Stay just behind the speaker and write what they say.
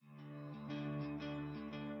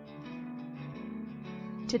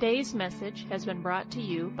Today's message has been brought to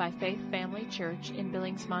you by Faith Family Church in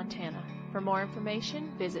Billings, Montana. For more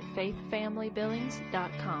information, visit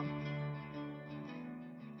faithfamilybillings.com. In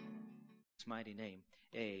His mighty name,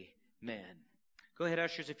 amen. Go ahead,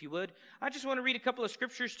 ushers, if you would. I just want to read a couple of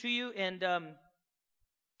scriptures to you, and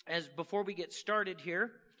as before we get started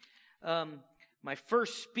here, my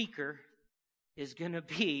first speaker is going to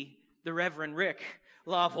be the Reverend Rick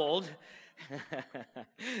Lavold.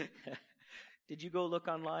 Did you go look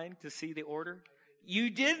online to see the order? You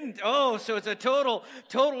didn't? Oh, so it's a total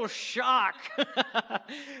shock.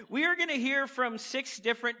 We are going to hear from 6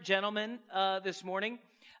 different gentlemen this morning.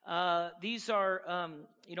 These are,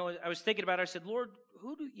 I was thinking about it. I said, Lord,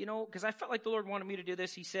 who do, because I felt like the Lord wanted me to do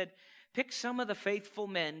this. He said, pick some of the faithful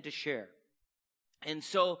men to share. And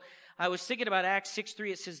so I was thinking about Acts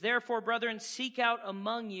 6:3. It says, therefore, brethren, seek out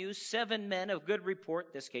among you 7 men of good report,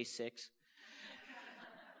 in this case 6,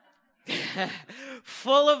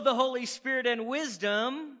 full of the Holy Spirit and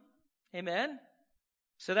wisdom. Amen.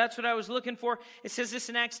 So that's what I was looking for. It says this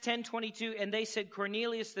in Acts 10:22, and they said,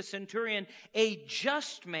 Cornelius the centurion, a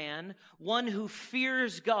just man, one who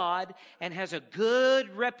fears God and has a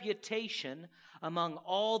good reputation among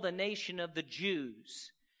all the nation of the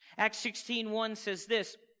Jews. Acts 16:1 says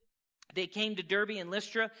this, they came to Derbe and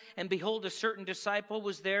Lystra, and behold, a certain disciple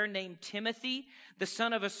was there named Timothy, the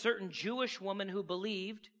son of a certain Jewish woman who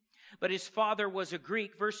believed, but his father was a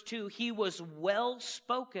Greek. Verse 2, he was well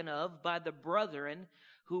spoken of by the brethren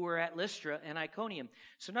who were at Lystra and Iconium.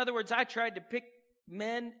 So in other words, I tried to pick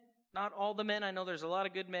men, not all the men. I know there's a lot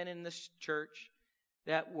of good men in this church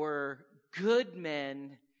that were good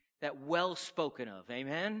men that well spoken of.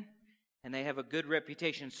 Amen? And they have a good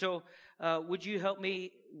reputation. So would you help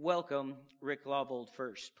me welcome Rick Lavold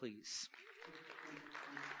first, please?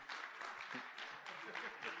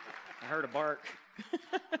 I heard a bark.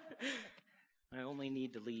 I only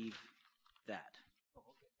need to leave that. All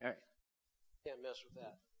right. Can't mess with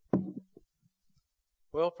that.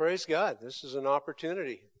 Well, praise God. This is an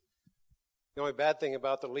opportunity. The only bad thing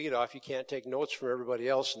about the leadoff, you can't take notes from everybody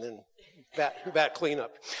else and then bat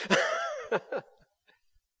cleanup.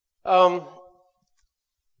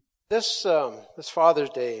 This Father's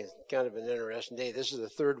Day is kind of an interesting day. This is the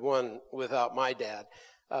third one without my dad.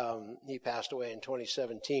 He passed away in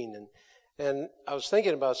 2017, and I was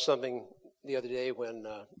thinking about something the other day when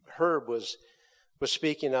Herb was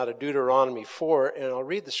speaking out of Deuteronomy 4, and I'll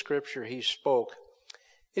read the scripture he spoke.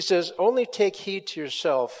 He says, only take heed to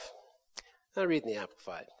yourself. I read in the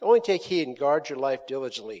Amplified. Only take heed and guard your life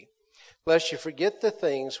diligently, lest you forget the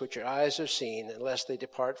things which your eyes have seen, and lest they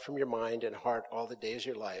depart from your mind and heart all the days of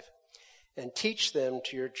your life. And teach them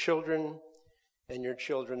to your children and your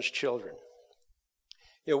children's children.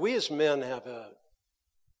 We as men have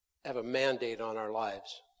a mandate on our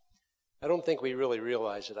lives. I don't think we really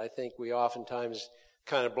realize it. I think we oftentimes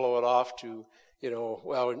kind of blow it off to,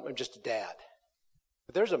 well, I'm just a dad.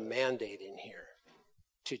 But there's a mandate in here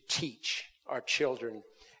to teach our children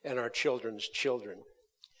and our children's children.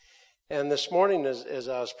 And this morning, as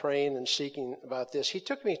I was praying and seeking about this, he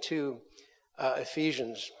took me to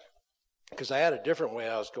Ephesians, because I had a different way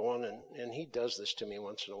I was going, and he does this to me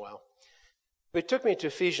once in a while. But he took me to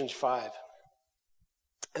Ephesians 5.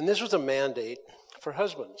 And this was a mandate for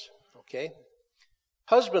husbands, okay?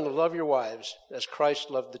 Husbands, love your wives as Christ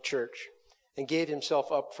loved the church and gave himself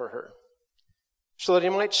up for her, so that he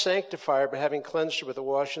might sanctify her by having cleansed her with the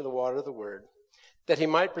washing of the water of the word, that he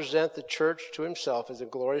might present the church to himself as a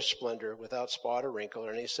glorious splendor, without spot or wrinkle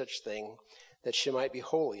or any such thing, that she might be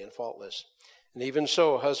holy and faultless. And even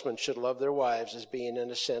so, husbands should love their wives as being, in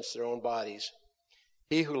a sense, their own bodies.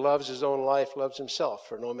 He who loves his own life loves himself,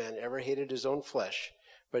 for no man ever hated his own flesh,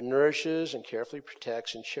 but nourishes and carefully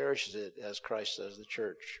protects and cherishes it, as Christ does the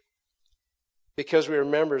church, because we are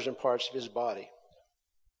members and parts of his body.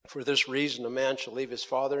 For this reason, a man shall leave his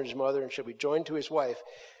father and his mother and shall be joined to his wife,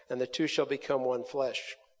 and the two shall become one flesh.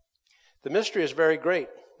 The mystery is very great,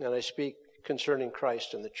 and I speak concerning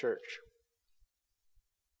Christ and the church.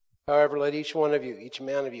 However, let each one of you, each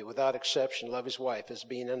man of you, without exception, love his wife as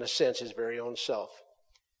being, in a sense, his very own self.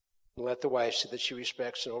 And let the wife see that she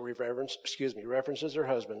respects and reverences her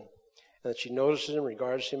husband, and that she notices him,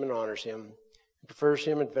 regards him, and honors him, and prefers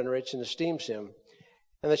him, and venerates and esteems him,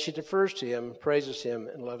 and that she defers to him, praises him,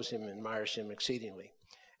 and loves him, and admires him exceedingly.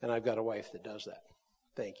 And I've got a wife that does that.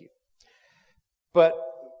 Thank you. But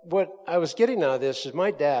what I was getting out of this is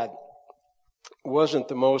my dad wasn't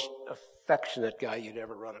the most affectionate guy you'd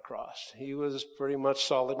ever run across. He was pretty much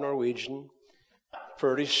solid Norwegian,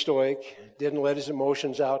 pretty stoic, didn't let his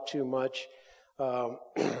emotions out too much.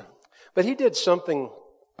 But he did something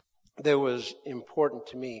that was important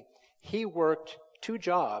to me. He worked 2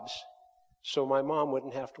 jobs so my mom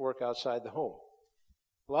wouldn't have to work outside the home.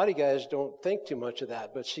 A lot of you guys don't think too much of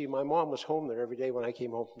that, but see, my mom was home there every day when I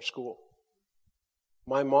came home from school.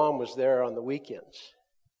 My mom was there on the weekends.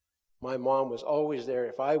 My mom was always there.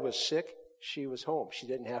 If I was sick, she was home. She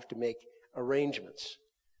didn't have to make arrangements.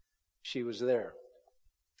 She was there.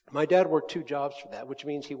 My dad worked 2 jobs for that, which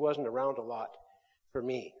means he wasn't around a lot for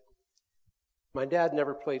me. My dad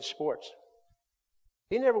never played sports.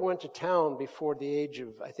 He never went to town before the age of,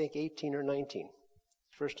 I think, 18 or 19.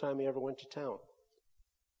 First time he ever went to town.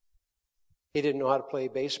 He didn't know how to play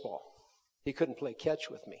baseball. He couldn't play catch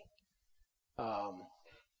with me.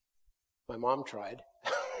 My mom tried.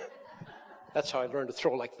 That's how I learned to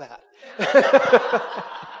throw like that.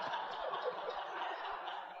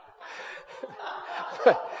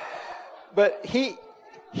 But he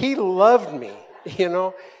loved me, you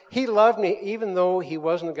know. He loved me even though he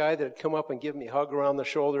wasn't a guy that would come up and give me a hug around the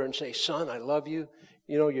shoulder and say, son, I love you.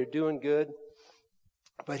 You know, you're doing good.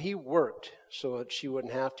 But he worked so that she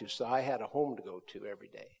wouldn't have to. So I had a home to go to every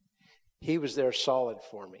day. He was there solid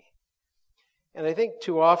for me. And I think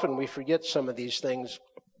too often we forget some of these things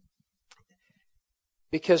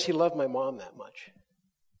because he loved my mom that much.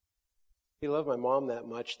 He loved my mom that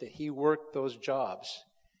much that he worked those jobs.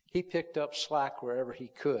 He picked up slack wherever he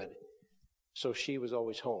could, so she was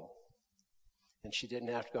always home. And she didn't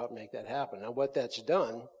have to go out and make that happen. Now, what that's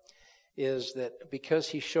done is that because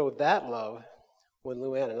he showed that love when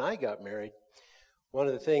Luann and I got married, one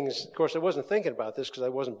of the things, of course, I wasn't thinking about this because I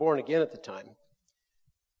wasn't born again at the time,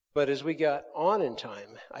 but as we got on in time,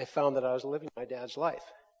 I found that I was living my dad's life.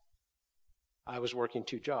 I was working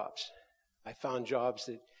 2 jobs. I found jobs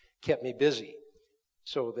that kept me busy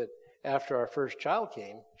so that after our first child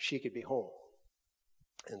came, she could be home.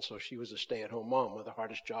 And so she was a stay-at-home mom, one of the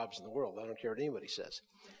hardest jobs in the world. I don't care what anybody says.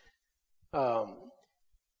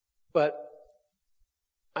 But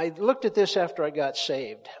I looked at this after I got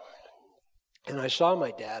saved, and I saw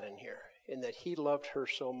my dad in here, in that he loved her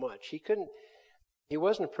so much. He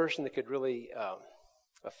wasn't a person that could really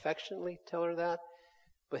affectionately tell her that,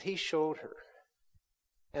 but he showed her.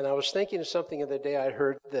 And I was thinking of something the other day I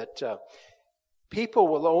heard that people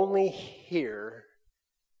will only hear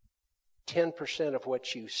 10% of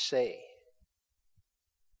what you say,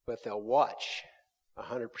 but they'll watch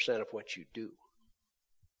 100% of what you do.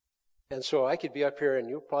 And so I could be up here and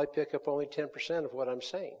you'll probably pick up only 10% of what I'm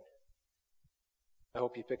saying. I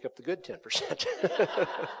hope you pick up the good 10%.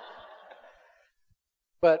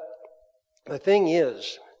 But the thing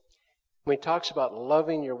is, when he talks about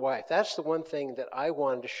loving your wife, that's the one thing that I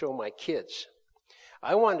wanted to show my kids.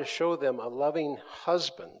 I wanted to show them a loving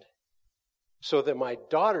husband so that my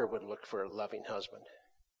daughter would look for a loving husband.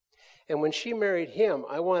 And when she married him,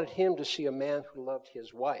 I wanted him to see a man who loved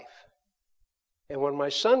his wife. And when my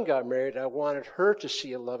son got married, I wanted her to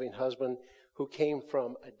see a loving husband who came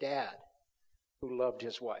from a dad who loved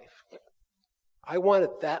his wife. I wanted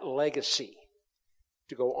that legacy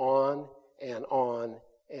to go on and on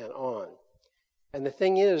and on. And the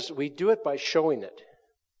thing is, we do it by showing it.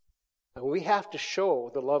 And we have to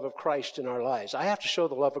show the love of Christ in our lives. I have to show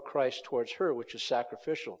the love of Christ towards her, which is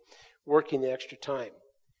sacrificial, working the extra time,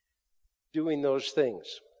 doing those things,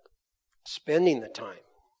 spending the time.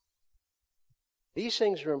 These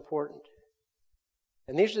things are important.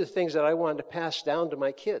 And these are the things that I wanted to pass down to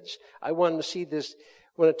my kids. I wanted to see this,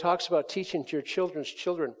 when it talks about teaching to your children's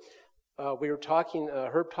children, we were talking,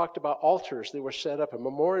 Herb talked about altars that were set up and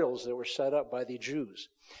memorials that were set up by the Jews.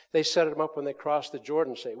 They set them up when they crossed the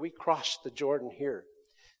Jordan, say, we crossed the Jordan here.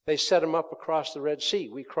 They set them up across the Red Sea.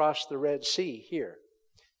 We crossed the Red Sea here.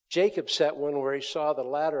 Jacob set one where he saw the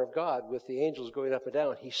ladder of God with the angels going up and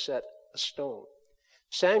down. He set a stone.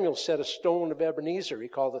 Samuel set a stone of Ebenezer. He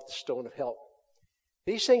called it the stone of help.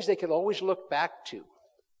 These things they could always look back to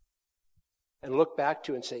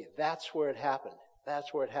and say, that's where it happened.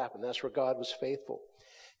 That's where it happened. That's where God was faithful.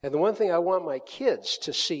 And the one thing I want my kids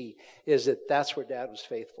to see is that that's where Dad was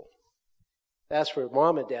faithful. That's where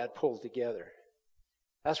Mom and Dad pulled together.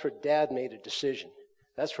 That's where Dad made a decision.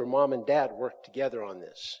 That's where Mom and Dad worked together on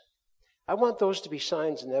this. I want those to be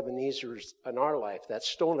signs and Ebenezer's in our life, that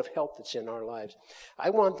stone of help that's in our lives.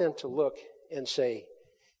 I want them to look and say,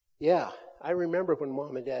 yeah, I remember when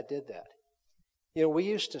Mom and Dad did that. You know, we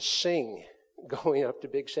used to sing going up to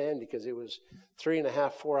Big Sandy because it was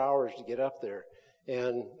 3.5, 4 hours to get up there.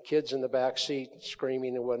 And kids in the back seat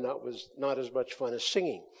screaming and whatnot was not as much fun as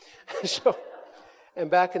singing.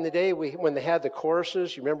 And back in the day, when they had the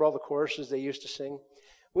choruses, you remember all the choruses they used to sing?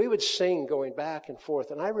 We would sing going back and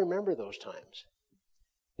forth, and I remember those times.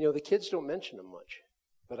 You know, the kids don't mention them much,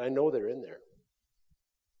 but I know they're in there.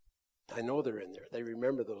 I know they're in there. They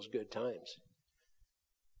remember those good times.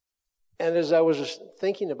 And as I was just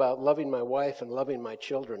thinking about loving my wife and loving my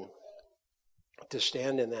children, to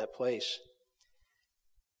stand in that place,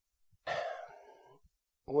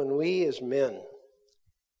 when we as men,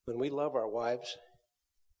 when we love our wives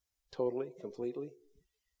totally, completely,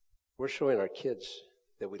 we're showing our kids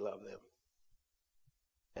that we love them.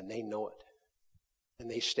 And they know it.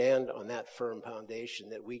 And they stand on that firm foundation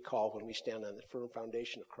that we call, when we stand on the firm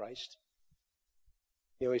foundation of Christ.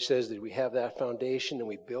 You know, he says that we have that foundation and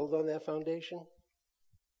we build on that foundation.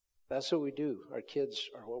 That's what we do. Our kids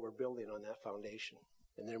are what we're building on that foundation.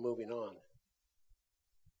 And they're moving on.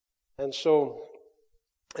 And so,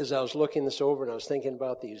 as I was looking this over and I was thinking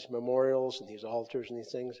about these memorials and these altars and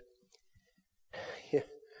these things,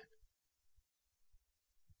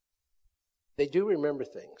 they do remember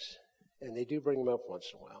things. And they do bring them up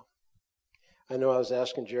once in a while. I know I was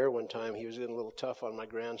asking Jared one time, he was getting a little tough on my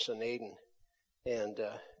grandson Aiden. And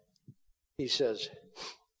he says,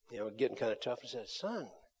 you know, getting kind of tough, he says, son,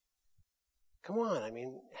 come on, I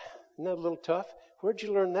mean, isn't that a little tough? Where'd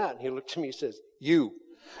you learn that? And he looked at me and says, you.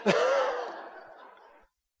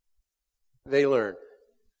 They learn.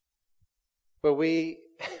 But I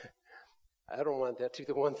don't want that to be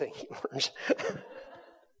the one thing he learns.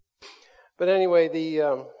 But anyway,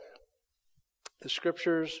 the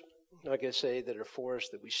scriptures, like I say, that are for us,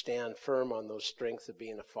 that we stand firm on those strengths of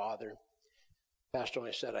being a father. Pastor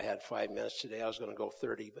only said I had 5 minutes today. I was going to go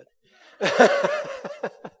 30, but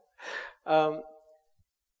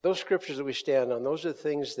those scriptures that we stand on, those are the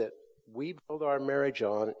things that we build our marriage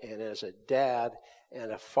on, and as a dad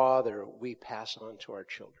and a father, we pass on to our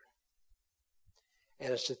children.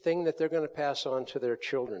 And it's the thing that they're going to pass on to our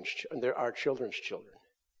children's children.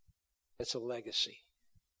 It's a legacy.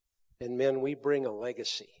 And men, we bring a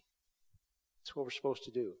legacy. That's what we're supposed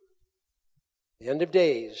to do. At the end of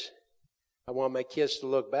days, I want my kids to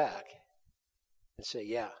look back and say,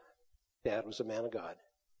 yeah, Dad was a man of God.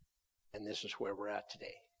 And this is where we're at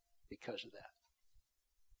today because of that.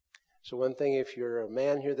 So one thing, if you're a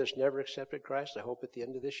man here that's never accepted Christ, I hope at the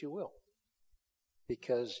end of this you will.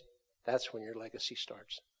 Because that's when your legacy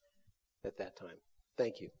starts at that time.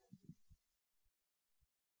 Thank you.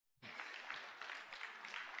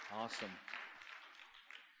 Awesome.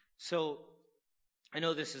 So, I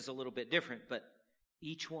know this is a little bit different, but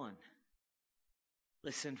each one,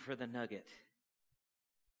 listen for the nugget.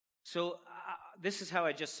 So, this is how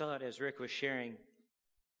I just saw it as Rick was sharing.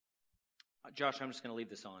 Josh, I'm just going to leave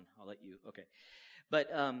this on. I'll let you. Okay. But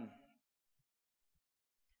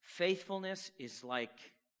faithfulness is like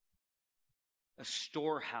a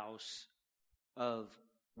storehouse of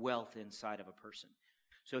wealth inside of a person.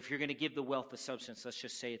 So if you're going to give the wealth of substance, let's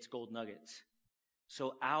just say it's gold nuggets.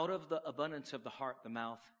 So out of the abundance of the heart, the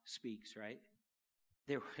mouth speaks, right?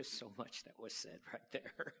 There was so much that was said right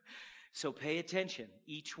there. So pay attention.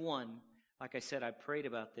 Each one, like I said, I prayed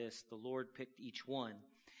about this. The Lord picked each one.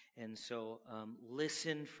 And so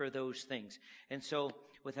listen for those things. And so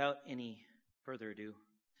without any further ado,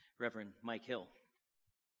 Reverend Mike Hill.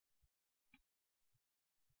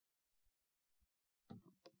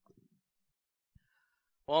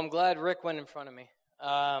 Well, I'm glad Rick went in front of me.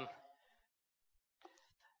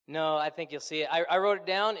 No, I think you'll see it. I wrote it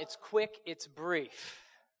down. It's quick. It's brief.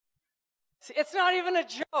 See, it's not even a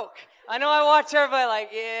joke. I know I watch everybody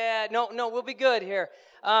like, yeah, no, we'll be good here.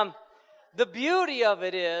 The beauty of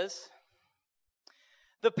it is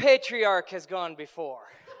the patriarch has gone before.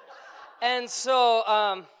 And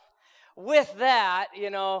so with that,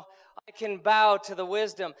 I can bow to the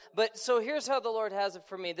wisdom. But so here's how the Lord has it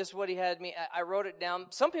for me. This is what he had me. I wrote it down.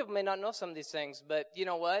 Some people may not know some of these things, but you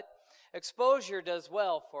know what? Exposure does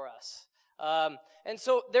well for us. And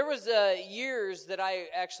so there was years that I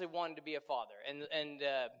actually wanted to be a father.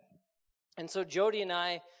 And so Jody and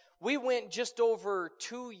I, we went just over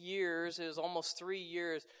 2 years, it was almost 3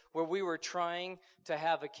 years, where we were trying to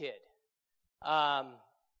have a kid.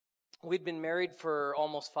 We'd been married for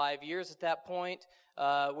almost 5 years at that point.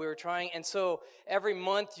 We were trying, and so every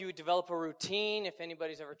month you develop a routine. If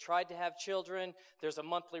anybody's ever tried to have children, there's a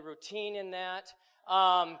monthly routine in that.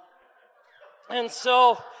 And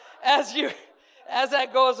so as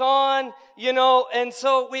that goes on, and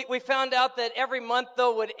so we found out that every month,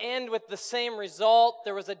 though, would end with the same result.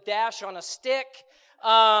 There was a dash on a stick.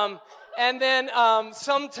 And then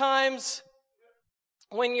sometimes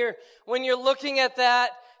when you're looking at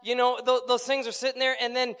that, those things are sitting there,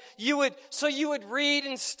 and then you would read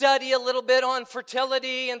and study a little bit on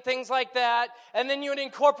fertility and things like that, and then you would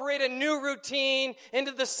incorporate a new routine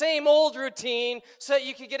into the same old routine so that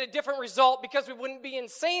you could get a different result, because we wouldn't be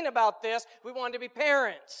insane about this. We wanted to be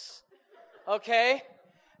parents. Okay?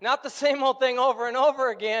 Not the same old thing over and over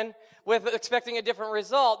again, with expecting a different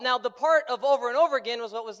result. Now, the part of over and over again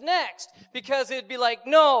was what was next, because it'd be like,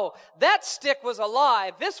 no, that stick was a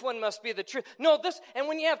lie. This one must be the truth. No, this, and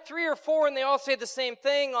when you have 3 or 4 and they all say the same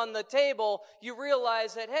thing on the table, you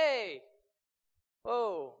realize that, hey,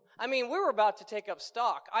 whoa. I mean, we were about to take up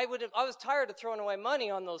stock. I was tired of throwing away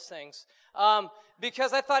money on those things,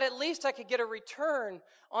 because I thought at least I could get a return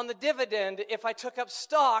on the dividend if I took up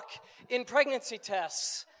stock in pregnancy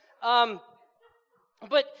tests.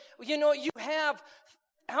 But, you know, you have,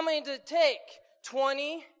 how many did it take?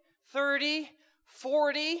 20, 30,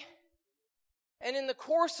 40. And in the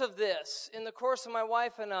course of this, in the course of my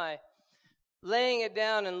wife and I, laying it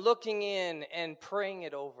down and looking in and praying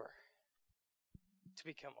it over to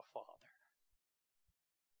become a father.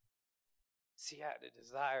 See, I had a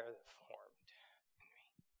desire that formed in me.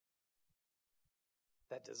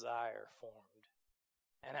 That desire formed.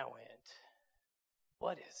 And I went,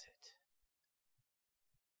 what is it?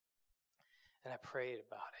 And I prayed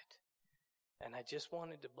about it. And I just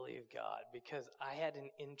wanted to believe God, because I had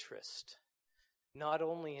an interest not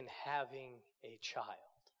only in having a child,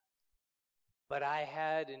 but I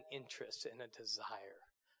had an interest and a desire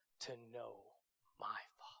to know my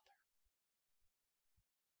Father.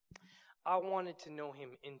 I wanted to know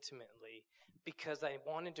him intimately because I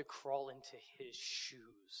wanted to crawl into his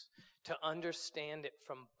shoes, to understand it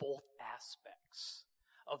from both aspects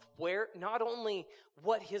of where, not only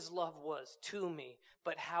what his love was to me,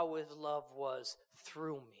 but how his love was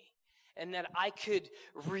through me. And that I could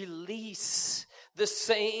release the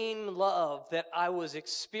same love that I was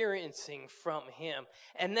experiencing from him.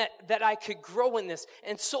 And that I could grow in this.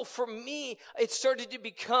 And so for me, it started to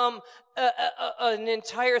become an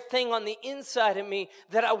entire thing on the inside of me,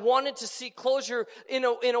 that I wanted to see closure in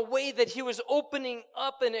a way that he was opening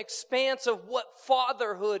up an expanse of what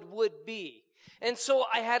fatherhood would be. And so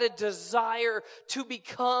I had a desire to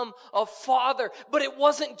become a father. But it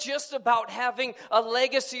wasn't just about having a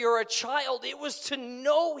legacy or a child. It was to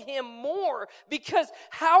know him more. Because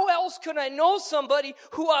how else could I know somebody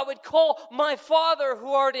who I would call my Father who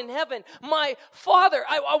art in heaven? My Father.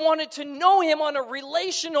 I wanted to know him on a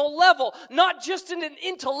relational level. Not just in an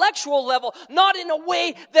intellectual level. Not in a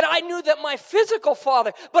way that I knew that my physical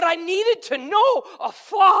father. But I needed to know a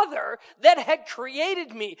Father that had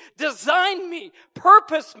created me, designed me,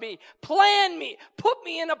 purpose me, plan me, put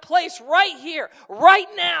me in a place right here, right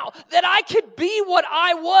now, that I could be what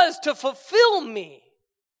I was to fulfill me.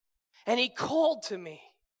 And he called to me.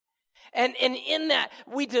 And in that,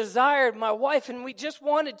 we desired, my wife, and we just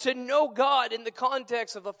wanted to know God in the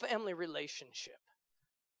context of a family relationship.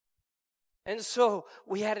 And so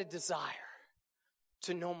we had a desire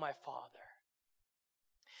to know my Father.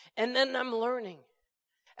 And then I'm learning,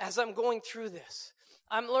 as I'm going through this,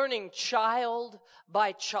 I'm learning child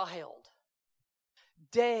by child,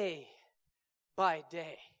 day by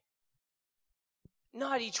day.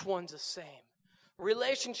 Not each one's the same.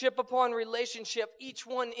 Relationship upon relationship, each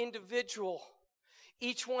one individual,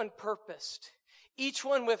 each one purposed, each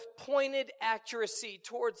one with pointed accuracy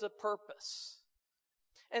towards a purpose.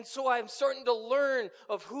 And so I'm starting to learn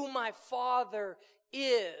of who my Father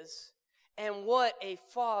is and what a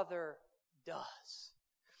father does.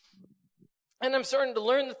 And I'm starting to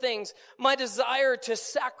learn the things, my desire to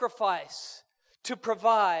sacrifice, to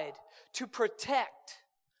provide, to protect,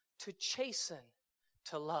 to chasten,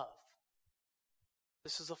 to love.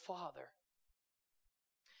 This is a father.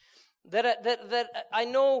 That I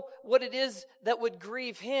know what it is that would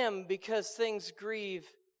grieve him because things grieve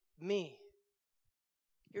me.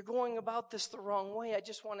 You're going about this the wrong way. I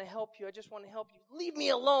just want to help you. I just want to help you. Leave me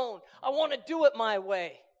alone. I want to do it my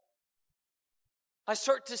way. I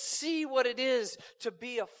start to see what it is to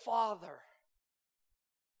be a father.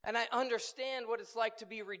 And I understand what it's like to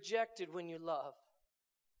be rejected when you love.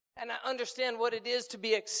 And I understand what it is to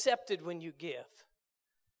be accepted when you give.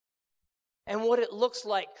 And what it looks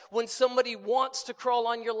like when somebody wants to crawl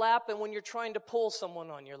on your lap and when you're trying to pull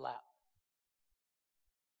someone on your lap.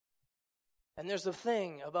 And there's a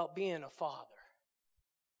thing about being a father.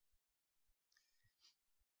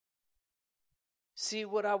 See,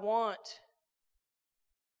 what I want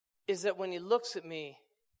is that when he looks at me,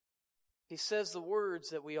 he says the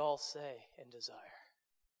words that we all say and desire.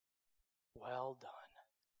 Well done.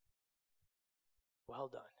 Well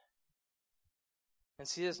done. And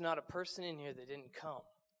see, there's not a person in here that didn't come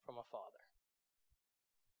from a father.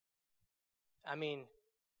 I mean,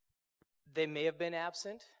 they may have been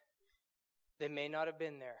absent. They may not have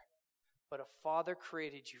been there. But a father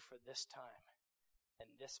created you for this time and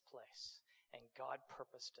this place. And God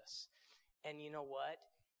purposed us. And you know what?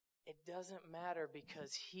 It doesn't matter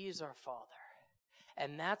because he's our Father.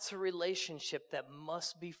 And that's a relationship that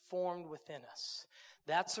must be formed within us.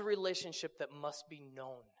 That's a relationship that must be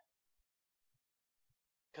known.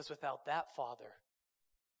 Because without that Father,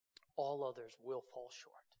 all others will fall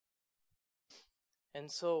short. And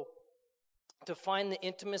so, to find the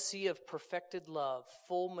intimacy of perfected love,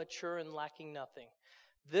 full, mature, and lacking nothing,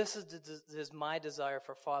 this is my desire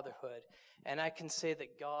for fatherhood. And I can say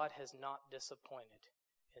that God has not disappointed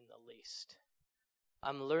in the least.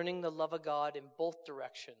 I'm learning the love of God in both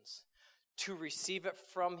directions, to receive it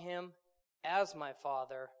from Him as my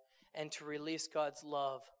Father, and to release God's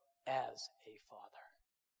love as a Father.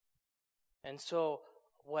 And so,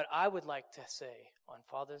 what I would like to say on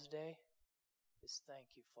Father's Day is thank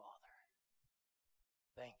you, Father.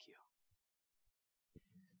 Thank you.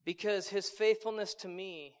 Because His faithfulness to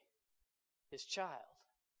me is child.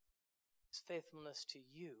 His faithfulness to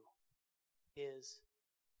you is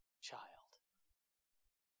child.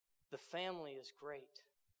 The family is great.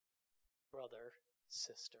 Brother,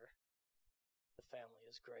 sister. The family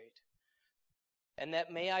is great. And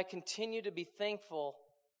that may I continue to be thankful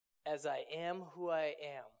as I am who I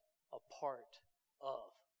am, a part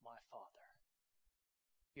of my Father.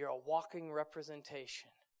 You're a walking representation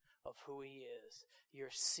of who He is. You're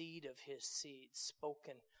seed of His seed,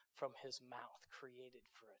 spoken from His mouth, created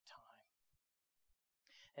for a time.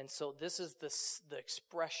 And so this is the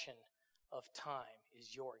expression of time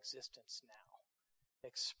is your existence now.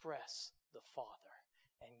 Express the Father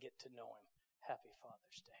and get to know Him. Happy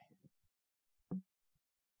Father's Day.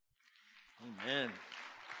 Amen.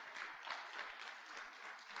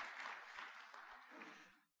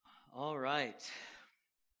 All right.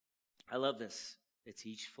 I love this. It's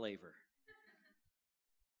each flavor.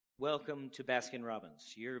 Welcome to Baskin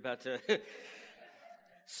Robbins. You're about to...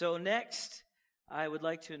 So next, I would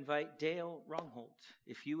like to invite Dale Rongholt.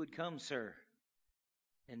 If you would come, sir,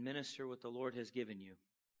 and minister what the Lord has given you.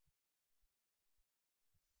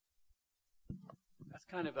 That's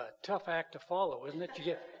kind of a tough act to follow, isn't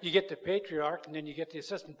it? You get the patriarch, and then you get the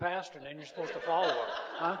assistant pastor, and then you're supposed to follow him,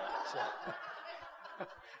 huh? So.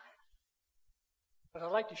 What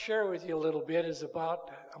I'd like to share with you a little bit is about,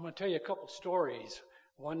 I'm going to tell you a couple stories.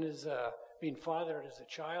 One is being fathered as a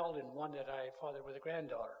child, and one that I fathered with a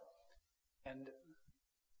granddaughter. And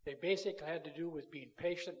they basically had to do with being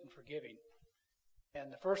patient and forgiving.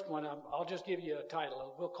 And the first one, I'll just give you a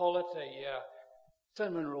title. We'll call it the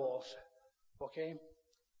cinnamon rolls. Okay?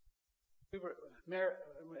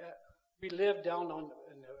 We lived down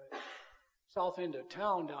in the south end of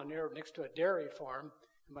town down there next to a dairy farm.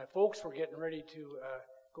 And my folks were getting ready to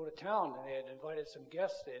go to town, and they had invited some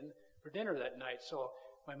guests in for dinner that night. So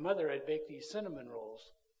my mother had baked these cinnamon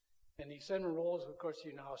rolls. And these cinnamon rolls, of course,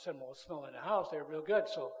 you know how cinnamon rolls smell in the house. They were real good.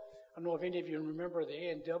 So I don't know if any of you remember the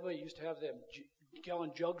A&W used to have them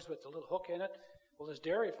gallon jugs with the little hook in it. Well, this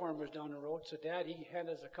dairy farm was down the road, so Dad, he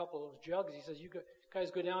handed us a couple of those jugs. He says, you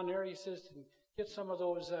guys go down there, he says, and get some of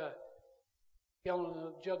those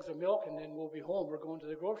gallon jugs of milk, and then we'll be home. We're going to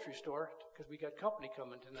the grocery store because we got company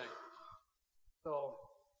coming tonight. So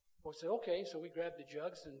we said, okay. So we grabbed the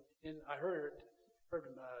jugs, and I heard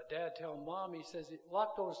Dad tell Mom, he says,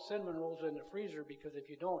 lock those cinnamon rolls in the freezer because if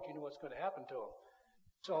you don't, you know what's going to happen to them.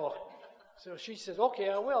 So she says, okay,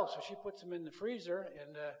 I will. So she puts them in the freezer,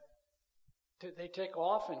 and they take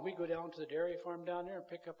off, and we go down to the dairy farm down there and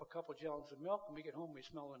pick up a couple gallons of milk. When we get home, we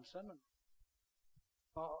smell them cinnamon.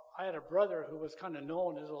 Well, I had a brother who was kind of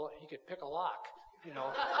known as he could pick a lock, you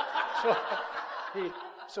know.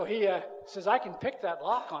 So he says, I can pick that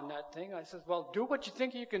lock on that thing. I says, well, do what you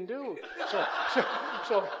think you can do.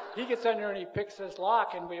 So he gets in there and he picks this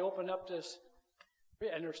lock, and we open up this,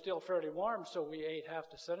 and they're still fairly warm, so we ate half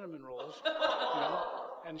the cinnamon rolls, you know.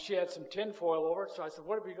 And she had some tin foil over it, so I said,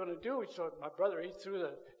 what are we going to do? So my brother, he threw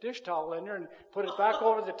the dish towel in there and put it back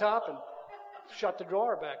over the top and shut the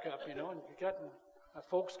drawer back up, you know. And my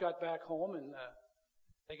folks got back home, and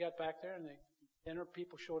they got back there, and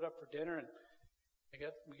people showed up for dinner, and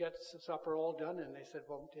we got supper all done, and they said,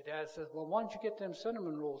 well, Dad says, well, why don't you get them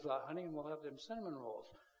cinnamon rolls out, honey, and we'll have them cinnamon rolls.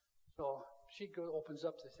 So she opens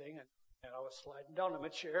up the thing, and I was sliding down in my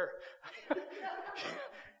chair.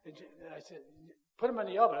 And I said, put them in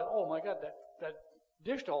the oven. Oh my God, that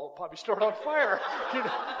dish towel will probably start on fire. You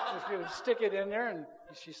know, stick it in there, and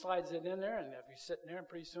she slides it in there, and if you're sitting there, and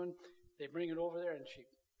pretty soon they bring it over there, and she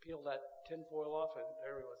peeled that tin foil off, and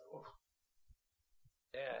there he was. Oh,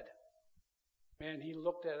 Dad. Man, he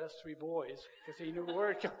looked at us three boys because he knew where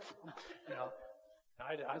it came from. You know,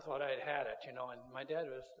 I thought I'd had it, you know, and my dad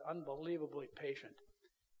was unbelievably patient.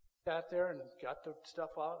 Sat there and got the stuff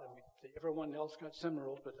out, and everyone else got cinnamon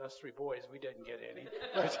rolls, but us three boys, we didn't get any.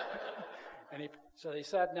 So they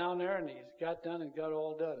sat down there, and he got done and got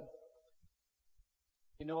all done.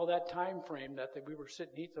 You know, that time frame that we were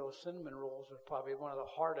sitting to eat those cinnamon rolls was probably one of the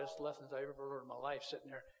hardest lessons I ever learned in my life,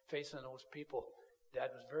 sitting there facing those people.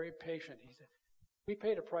 Dad was very patient. He said, we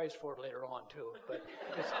paid a price for it later on, too, but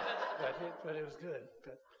it was good.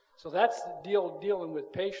 So that's the dealing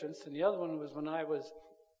with patience. And the other one was when I was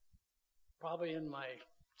probably in my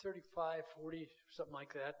 35, 40, something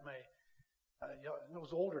like that. It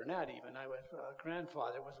was older than that even. I was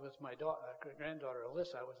grandfather was with my granddaughter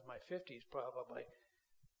Alyssa. I was in my 50s probably.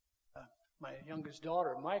 My youngest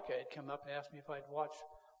daughter, Micah, had come up and asked me if I'd watch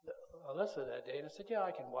Alyssa that day. And I said, yeah, I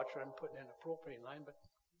can watch her. I'm putting in a propane line. But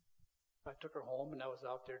I took her home, and I was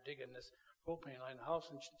out there digging this propane line in the house.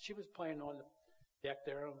 And she was playing on the deck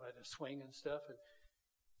there at a swing and stuff. And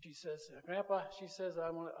she says, Grandpa, she says, I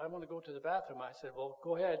want to go to the bathroom. I said, well,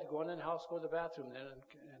 go ahead. Go on in the house, go to the bathroom then.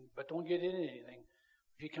 But don't get in anything.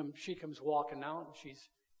 She comes walking out, and she's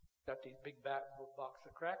got these big box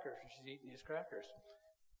of crackers, and she's eating these crackers.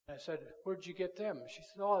 I said, where'd you get them? She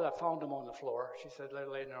said, oh, I found them on the floor. She said, they're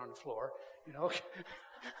laying there on the floor, you know.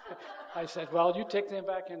 I said, well, you take them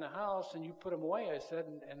back in the house and you put them away, I said,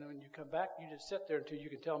 and when you come back, you just sit there until you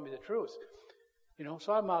can tell me the truth. You know,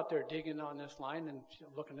 so I'm out there digging on this line and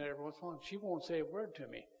looking at every once in a while, and she won't say a word to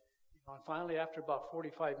me. You know, and finally, after about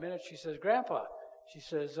 45 minutes, she says, Grandpa, she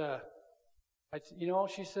says,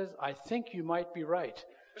 she says, I think you might be right.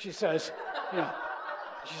 She says, you know,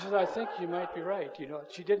 she says, I think you might be right. You know,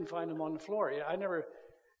 she didn't find them on the floor.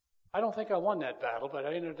 I don't think I won that battle, but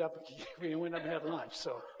I ended up, we went up and had lunch.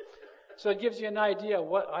 So it gives you an idea of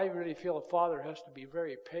what I really feel a father has to be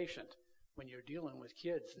very patient when you're dealing with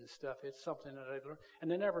kids and stuff. It's something that I've learned,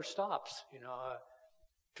 and it never stops. You know,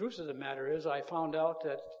 truth of the matter is, I found out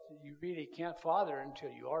that you really can't father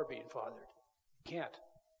until you are being fathered. You can't.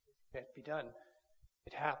 It can't be done.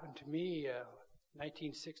 It happened to me,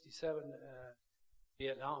 1967,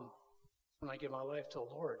 Vietnam, when I gave my life to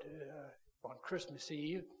the Lord. On Christmas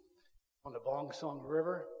Eve, on the Bong Song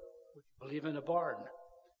River, would you believe, in a barn.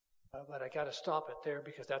 But I got to stop it there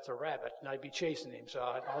because that's a rabbit, and I'd be chasing him. So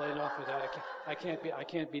I'll end off with that. I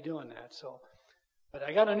can't be doing that. So, but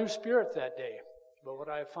I got a new spirit that day. But what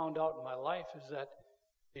I found out in my life is that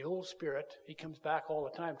the old spirit, he comes back all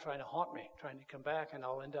the time, trying to haunt me, trying to come back, and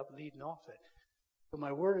I'll end up leading off it. So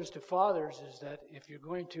my word is to fathers is that if you're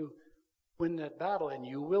going to win that battle, and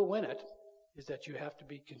you will win it, is that you have to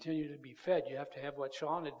continue to be fed. You have to have what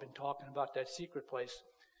Sean had been talking about, that secret place.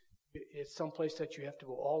 It's some place that you have to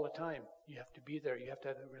go all the time. You have to be there. You have to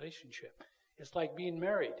have a relationship. It's like being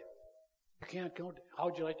married. You can't go, how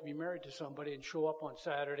would you like to be married to somebody and show up on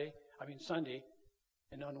Sunday,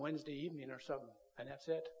 and on Wednesday evening or something, and that's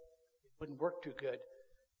it? It wouldn't work too good.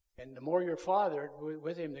 And the more you're fathered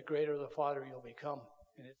with him, the greater the father you'll become.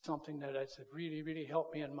 And it's something that has really, really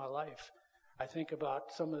helped me in my life. I think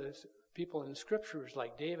about some of the people in the scriptures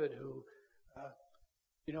like David who,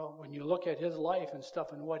 when you look at his life and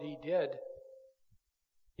stuff and what he did,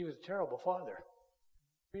 he was a terrible father.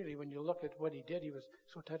 Really, when you look at what he did, he was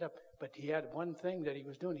so tied up. But he had one thing that he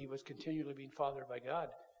was doing. He was continually being fathered by God.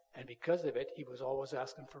 And because of it, he was always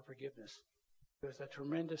asking for forgiveness. It was a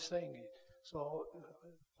tremendous thing. So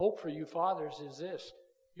hope for you fathers is this.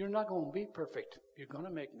 You're not going to be perfect. You're going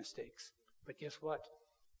to make mistakes. But guess what?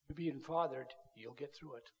 You being fathered, you'll get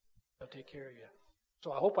through it. They'll take care of you.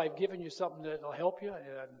 So I hope I've given you something that will help you.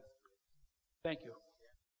 And thank you.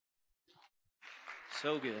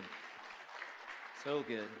 So good. So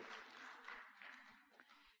good.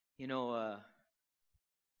 You know,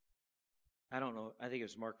 I don't know, I think it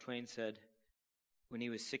was Mark Twain said when he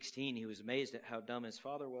was 16, he was amazed at how dumb his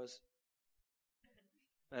father was.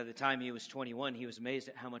 By the time he was 21, he was amazed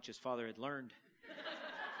at how much his father had learned.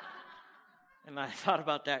 And I thought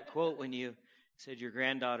about that quote when you said your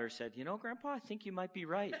granddaughter said, you know, Grandpa, I think you might be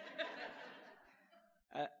right.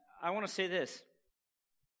 I want to say this.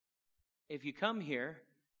 If you come here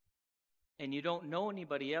and you don't know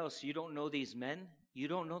anybody else, you don't know these men, you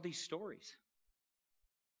don't know these stories.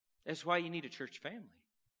 That's why you need a church family.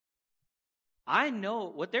 I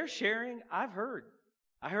know what they're sharing, I've heard.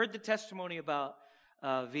 I heard the testimony about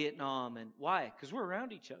Vietnam, and why? Because we're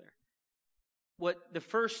around each other. What the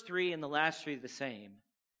first three and the last three are the same.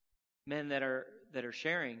 Men that are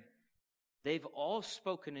sharing, they've all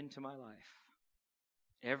spoken into my life.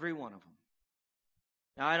 Every one of them.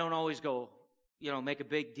 Now, I don't always go, make a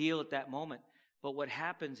big deal at that moment. But what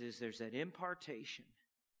happens is there's that impartation.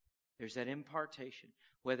 There's that impartation,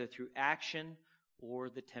 whether through action or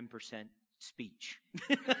the 10% speech.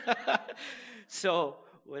 So,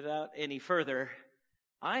 without any further,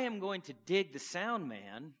 I am going to dig the sound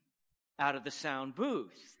man out of the sound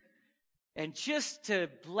booth. And just to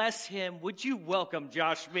bless him, would you welcome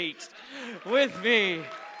Josh Meeks with me?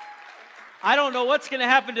 I don't know what's going to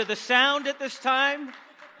happen to the sound at this time,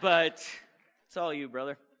 but it's all you,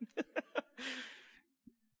 brother.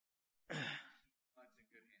 Got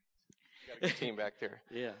a good team back there.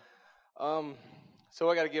 Yeah. So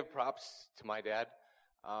I got to give props to my dad.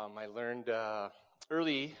 I learned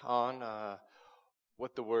early on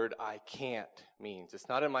what the word "I can't" means. It's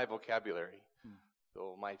not in my vocabulary.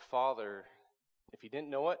 So my father, if he didn't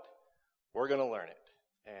know it, we're going to learn it.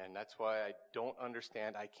 And that's why I don't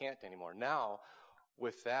understand "I can't" anymore. Now,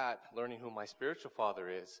 with that, learning who my spiritual father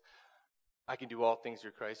is, I can do all things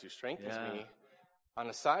through Christ who strengthens me. On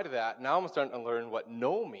the side of that, now I'm starting to learn what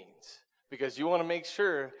 "no" means. Because you want to make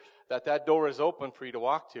sure that that door is open for you to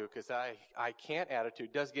walk to, because I can't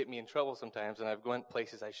attitude does get me in trouble sometimes, and I've gone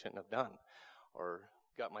places I shouldn't have done, or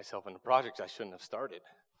got myself into projects I shouldn't have started.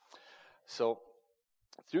 So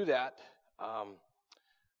through that,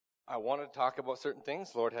 I wanted to talk about certain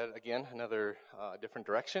things. Lord had, again, another different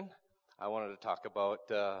direction. I wanted to talk about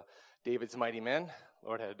David's mighty men.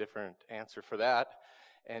 Lord had a different answer for that,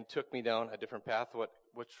 and took me down a different path,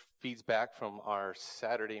 which feeds back from our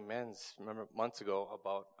Saturday men's, remember, months ago,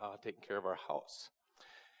 about taking care of our house.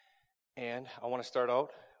 And I want to start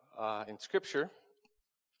out in Scripture.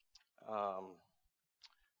 I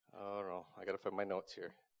don't know. I got to find my notes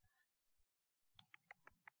here.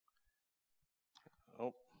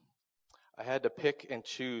 Oh, I had to pick and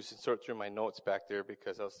choose and sort through my notes back there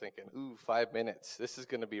because I was thinking, 5 minutes. This is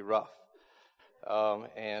going to be rough.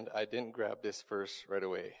 And I didn't grab this verse right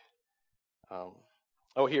away.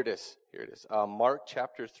 Here it is. Mark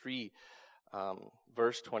chapter 3,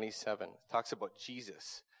 verse 27. It talks about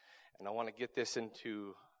Jesus. And I want to get this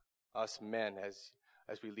into us men as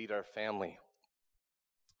we lead our family.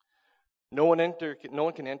 No one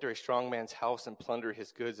can enter a strong man's house and plunder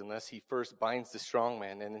his goods unless he first binds the strong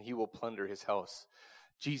man, and then he will plunder his house.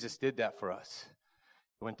 Jesus did that for us.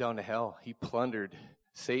 He went down to hell. He plundered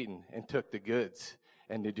Satan and took the goods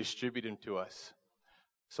and to distribute them to us.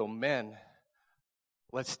 So men,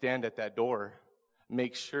 let's stand at that door.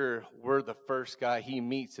 Make sure we're the first guy he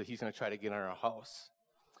meets that he's going to try to get in our house.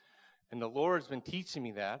 And the Lord's been teaching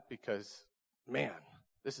me that because, man,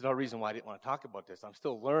 this is no reason why I didn't want to talk about this. I'm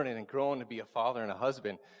still learning and growing to be a father and a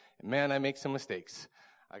husband. And man, I make some mistakes.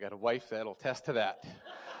 I got a wife that'll attest to that.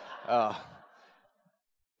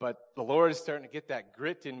 But the Lord is starting to get that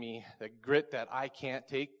grit in me, that grit that I can't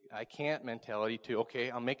mentality to, okay,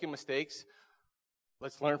 I'm making mistakes.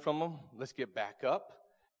 Let's learn from them. Let's get back up,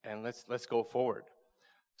 and let's go forward.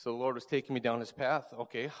 So the Lord was taking me down this path.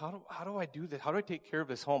 Okay, how do I do this? How do I take care of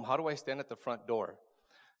this home? How do I stand at the front door?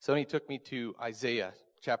 So then he took me to Isaiah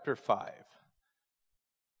chapter 5,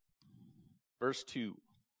 verse 2.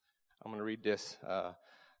 I'm going to read this,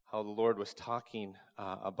 how the Lord was talking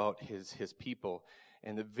about his people.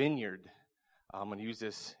 And the vineyard, I'm going to use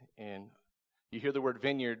this in, you hear the word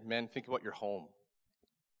vineyard, men, think about your home.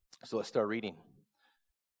 So let's start reading.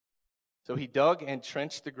 So he dug and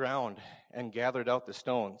trenched the ground and gathered out the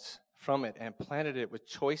stones from it and planted it with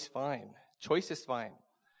choicest vine.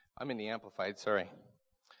 I'm in the Amplified, sorry.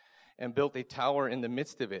 And built a tower in the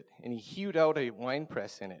midst of it. And he hewed out a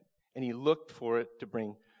winepress in it. And he looked for it to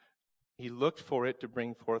bring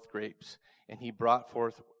forth grapes. And it brought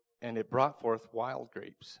forth wild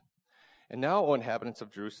grapes. And now, O inhabitants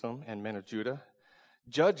of Jerusalem and men of Judah,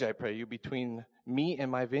 judge, I pray you, between me and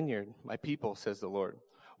my vineyard, my people, says the Lord.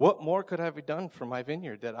 What more could I have done for my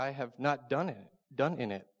vineyard that I have not done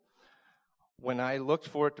in it? When I looked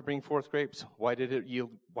for it to bring forth grapes, why did it yield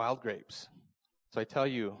wild grapes? So I tell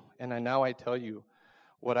you, now I tell you,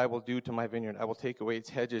 what I will do to my vineyard. I will take away its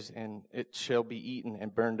hedges, and it shall be eaten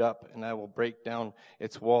and burned up, and I will break down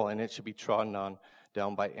its wall, and it shall be trodden on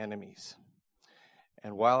down by enemies.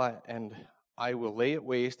 And I will lay it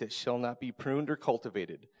waste, it shall not be pruned or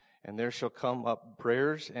cultivated. And there shall come up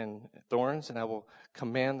briars and thorns, and I will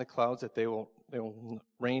command the clouds that they will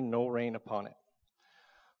rain no rain upon it.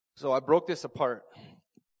 So I broke this apart.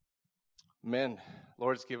 Men,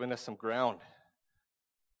 Lord's given us some ground.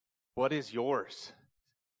 What is yours?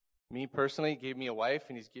 Me personally, He gave me a wife,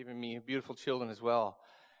 and He's given me beautiful children as well.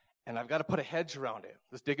 And I've got to put a hedge around it.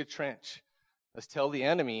 Let's dig a trench. Let's tell the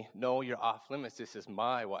enemy, no, you're off limits. This is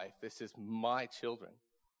my wife. This is my children.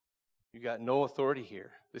 You got no authority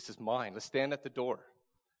here. This is mine. Let's stand at the door.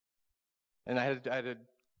 And I had to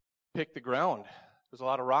pick the ground. There's a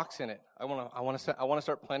lot of rocks in it. I want to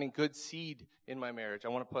start planting good seed in my marriage. I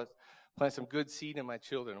want to plant some good seed in my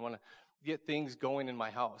children. I want to get things going in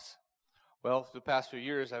my house. Well, for the past few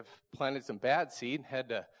years, I've planted some bad seed. Had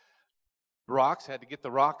to get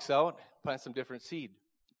the rocks out, plant some different seed.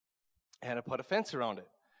 and I put a fence around it.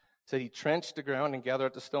 So he trenched the ground and gathered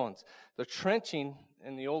up the stones. The trenching,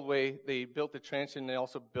 in the old way, they built the trench and they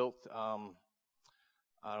also built, I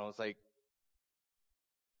don't know, it's like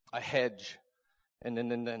a hedge. And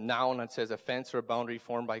then in the noun, it says a fence or a boundary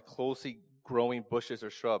formed by closely growing bushes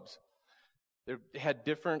or shrubs. They had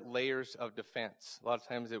different layers of defense. A lot of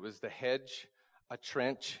times it was the hedge, a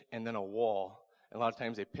trench, and then a wall. And a lot of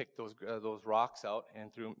times they picked those rocks out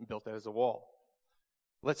and built that as a wall.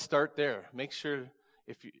 Let's start there. Make sure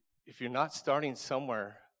if you're not starting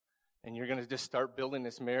somewhere and you're going to just start building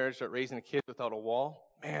this marriage, start raising a kid without a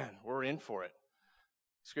wall, man, we're in for it.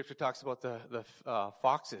 Scripture talks about the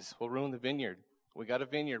foxes will ruin the vineyard. We got a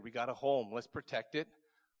vineyard. We got a home. Let's protect it.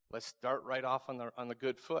 Let's start right off on the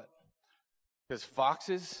good foot. Because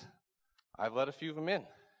foxes, I've let a few of them in.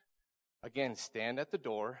 Again, stand at the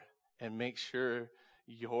door and make sure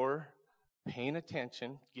you're paying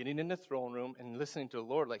attention, getting in the throne room and listening to the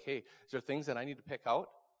Lord. Like, hey, is there things that I need to pick out?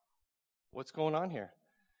 What's going on here?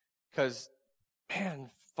 Because,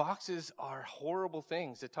 man, foxes are horrible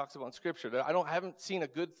things. It talks about in Scripture. I haven't seen a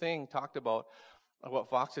good thing talked about what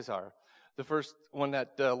foxes are. The first one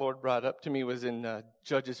that the Lord brought up to me was in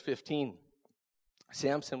Judges 15.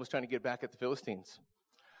 Samson was trying to get back at the Philistines.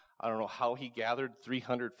 I don't know how he gathered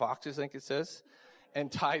 300 foxes, I think it says, and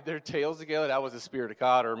tied their tails together. That was the Spirit of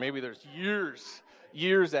God, or maybe there's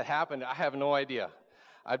years that happened. I have no idea.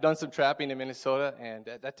 I've done some trapping in Minnesota, and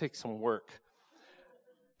that takes some work.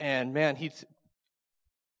 And man,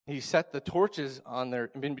 he set the torches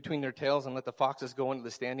in between their tails and let the foxes go into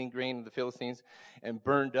the standing grain of the Philistines and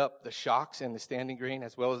burned up the shocks and the standing grain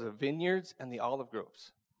as well as the vineyards and the olive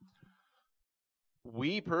groves.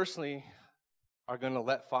 We personally are going to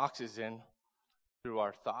let foxes in through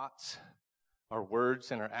our thoughts, our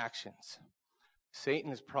words, and our actions.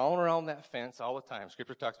 Satan is prowling around that fence all the time.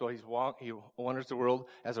 Scripture talks about he wanders the world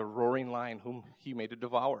as a roaring lion whom he may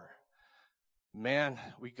devour. Man,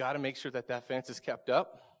 we got to make sure that fence is kept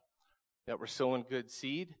up, that we're sowing good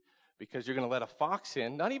seed, because you're going to let a fox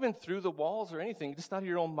in, not even through the walls or anything, just out of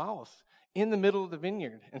your own mouth, in the middle of the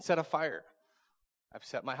vineyard and set a fire. I've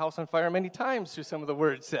set my house on fire many times through some of the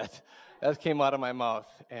words that came out of my mouth.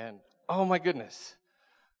 And, oh my goodness,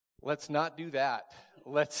 let's not do that.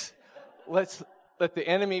 Let's let the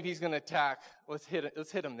enemy, if he's going to attack, let's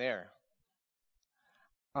hit him there.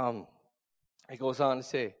 It goes on to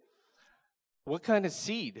say, what kind of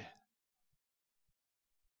seed?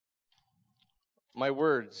 My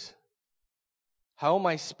words. How am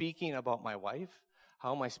I speaking about my wife?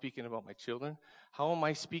 How am I speaking about my children? How am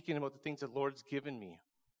I speaking about the things that the Lord's given me?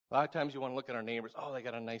 A lot of times you want to look at our neighbors. Oh, they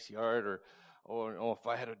got a nice yard. Or oh, if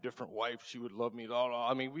I had a different wife, she would love me.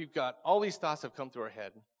 I mean, we've got all these thoughts have come through our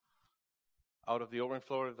head. Out of the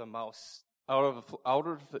overflow of the mouth, out of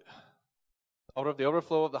the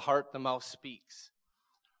overflow of the heart, the mouth speaks.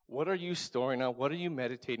 What are you storing on? What are you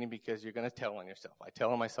meditating? Because you're going to tell on yourself. I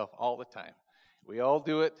tell on myself all the time. We all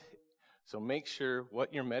do it. So make sure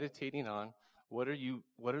what you're meditating on. What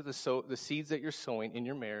are the seeds that you're sowing in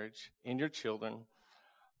your marriage, in your children?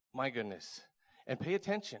 My goodness. And pay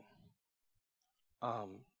attention. I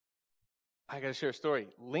got to share a story.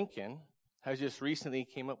 Lincoln has just recently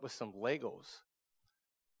came up with some Legos.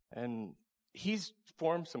 And he's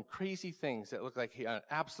formed some crazy things that look like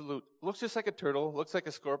looks just like a turtle, looks like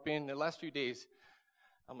a scorpion. The last few days,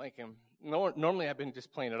 I'm like, normally I've been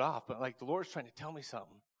just playing it off, but like the Lord's trying to tell me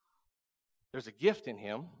something. There's a gift in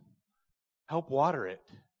him. Help water it.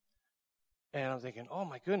 And I'm thinking, oh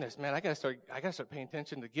my goodness, man, I gotta start paying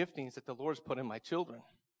attention to the giftings that the Lord's put in my children.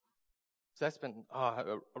 So that's been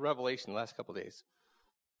a revelation the last couple of days.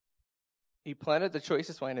 He planted the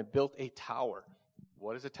choicest vine and built a tower.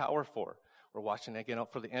 What is a tower for? We're watching again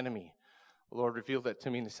out for the enemy. The Lord revealed that to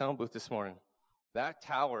me in the sound booth this morning. That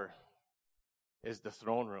tower is the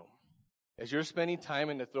throne room. As you're spending time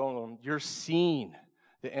in the throne room, you're seeing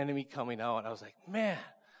the enemy coming out. And I was like, man,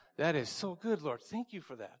 that is so good, Lord. Thank you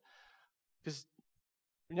for that. Because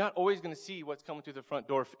you're not always going to see what's coming through the front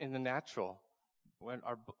door in the natural. When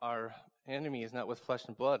our enemy is not with flesh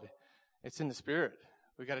and blood, it's in the spirit.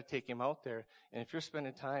 We got to take him out there. And if you're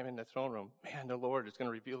spending time in the throne room, man, the Lord is going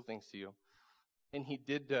to reveal things to you. And he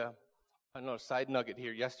did, a side nugget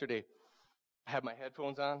here. Yesterday, I had my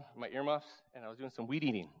headphones on, my earmuffs, and I was doing some weed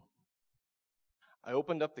eating. I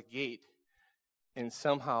opened up the gate, and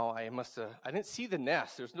somehow I didn't see the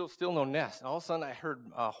nest. There's still no nest. And all of a sudden, I heard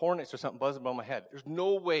hornets or something buzzing above my head. There's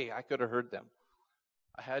no way I could have heard them.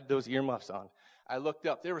 I had those earmuffs on. I looked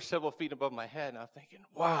up. They were several feet above my head, and I was thinking,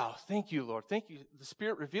 wow, thank you, Lord. Thank you. The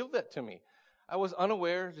Spirit revealed that to me. I was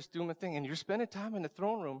unaware, just doing my thing. And you're spending time in the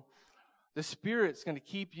throne room. The Spirit's going to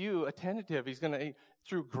keep you attentive.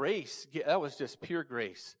 through grace, that was just pure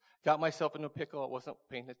grace. Got myself into a pickle. I wasn't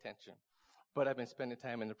paying attention. But I've been spending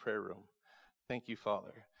time in the prayer room. Thank you,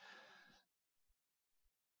 Father.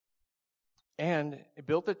 And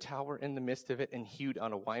built a tower in the midst of it and hewed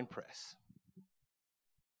on a winepress.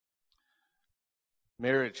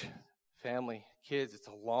 Marriage, family, kids, it's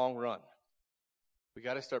a long run. We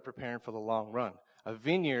got to start preparing for the long run. A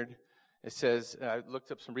vineyard, it says, I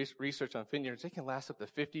looked up some research on vineyards, they can last up to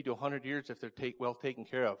 50 to 100 years if they're well taken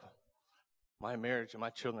care of. My marriage and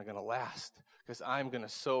my children are going to last because I'm going to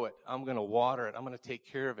sow it. I'm going to water it. I'm going to take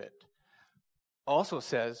care of it. Also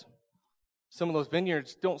says, some of those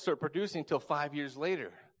vineyards don't start producing until 5 years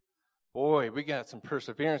later. Boy, we got some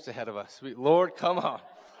perseverance ahead of us. Lord, come on.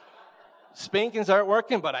 Spankings aren't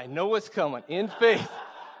working, but I know it's coming. In faith,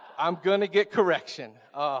 I'm going to get correction.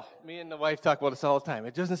 Me and the wife talk about this all the time.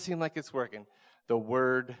 It doesn't seem like it's working. The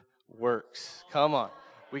word works. Come on.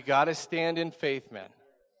 We got to stand in faith, man.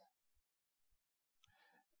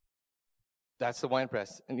 That's the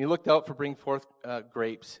winepress. And he looked out for bring forth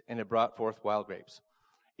grapes, and it brought forth wild grapes.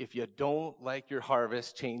 If you don't like your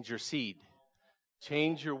harvest, change your seed.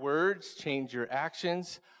 Change your words, change your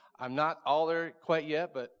actions. I'm not all there quite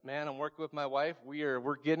yet, but man, I'm working with my wife.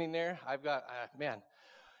 We're getting there. I've got,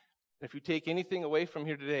 if you take anything away from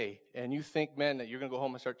here today, and you think, man, that you're going to go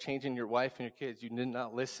home and start changing your wife and your kids, you did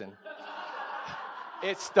not listen.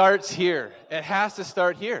 It starts here. It has to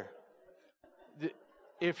start here.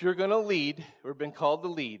 If you're going to lead, or been called to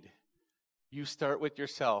lead, you start with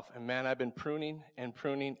yourself. And man, I've been pruning and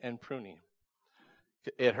pruning and pruning.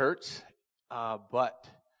 It hurts, but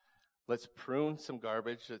let's prune some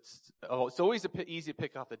garbage. It's always easy to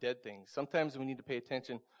pick off the dead things. Sometimes we need to pay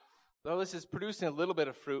attention. Well, this is producing a little bit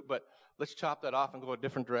of fruit, but let's chop that off and go a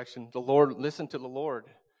different direction. The Lord, listen to the Lord,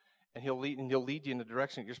 and He'll lead you in the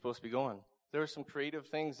direction that you're supposed to be going. There are some creative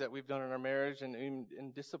things that we've done in our marriage and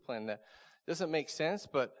in discipline that doesn't make sense,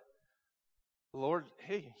 but the Lord,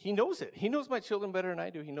 hey, He knows it. He knows my children better than I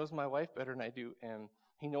do. He knows my wife better than I do, and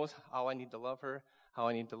He knows how I need to love her, how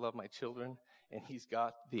I need to love my children, and He's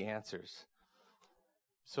got the answers.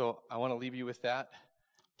 So I want to leave you with that.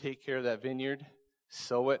 Take care of that vineyard,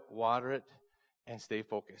 sow it, water it, and stay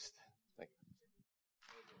focused. Thank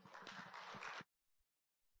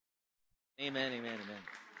you. Amen, amen, amen.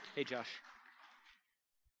 Hey, Josh.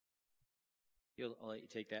 I'll let you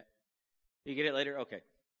take that. You get it later? Okay.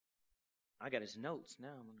 I got his notes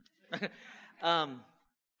now.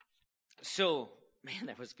 So, man,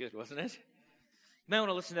 that was good, wasn't it? You might want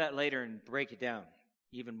to listen to that later and break it down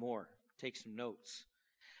even more. Take some notes.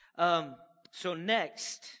 So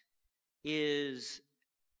next is,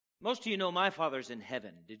 most of you know my Father's in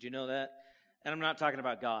heaven. Did you know that? And I'm not talking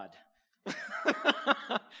about God.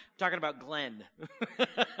 I'm talking about Glenn.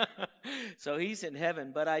 So he's in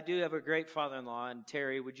heaven, but I do have a great father-in-law. And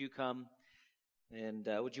Terry, would you come and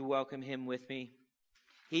would you welcome him with me?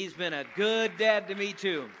 He's been a good dad to me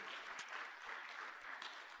too.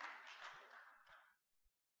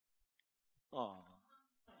 Aw.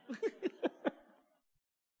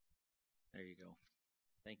 There you go.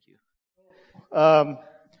 Thank you.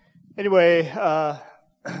 Anyway, I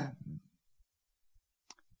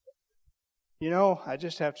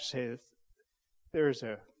just have to say that there's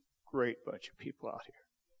a great bunch of people out here.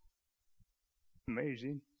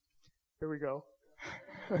 Amazing. Here we go.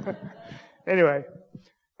 Anyway,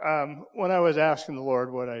 when I was asking the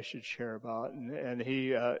Lord what I should share about, and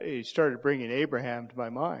he started bringing Abraham to my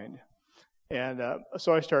mind. And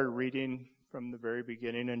so I started reading from the very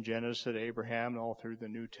beginning in Genesis at Abraham and all through the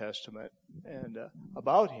New Testament and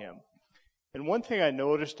about him. And one thing I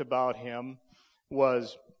noticed about him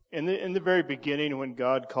was in the very beginning when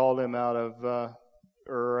God called him out of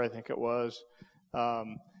Ur, I think it was,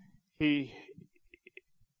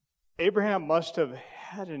 Abraham must have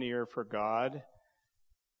had an ear for God.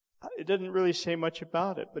 It doesn't really say much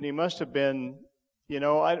about it, but he must have been,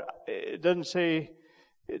 it doesn't say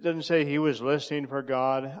he was listening for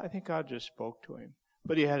God. I think God just spoke to him,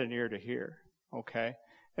 but he had an ear to hear, okay?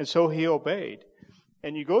 And so he obeyed.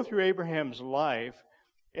 And you go through Abraham's life,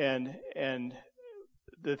 and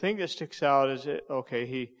the thing that sticks out is that,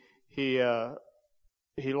 okay, he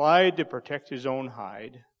lied to protect his own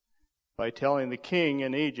hide by telling the king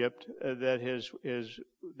in Egypt that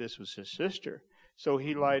this was his sister. So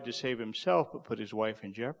he lied to save himself, but put his wife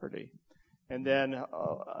in jeopardy. And then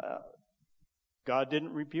God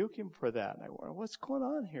didn't rebuke him for that. And I wonder, what's going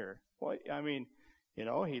on here? Well,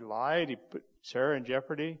 he lied, he put Sarah in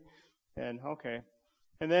jeopardy, and okay.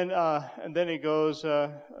 And then he goes,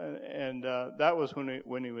 and that was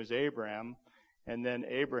when he was Abram, and then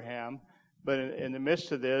Abraham. But in the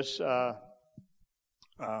midst of this,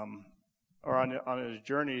 or on his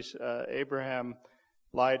journeys, Abraham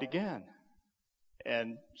lied again,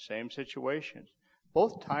 and same situation.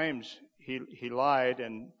 Both times he lied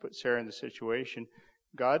and put Sarah in the situation.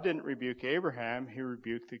 God didn't rebuke Abraham; He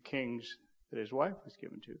rebuked the kings that his wife was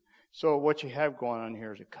given to. So what you have going on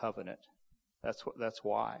here is a covenant. That's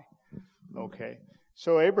why. Okay.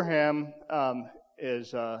 So Abraham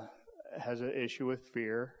has an issue with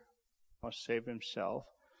fear, wants to save himself,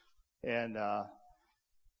 and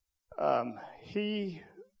he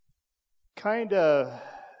kind of,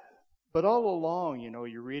 but all along,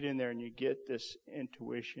 you read in there and you get this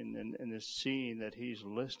intuition and this seeing that he's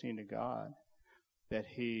listening to God, that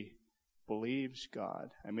he believes God.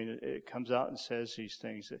 I mean, it comes out and says these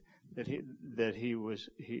things that he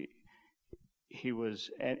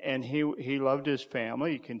loved his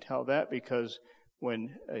family. You can tell that because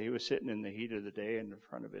when he was sitting in the heat of the day in the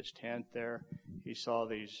front of his tent there, he saw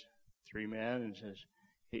these three men and says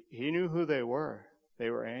he knew who they were. They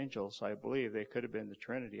were angels, I believe. They could have been the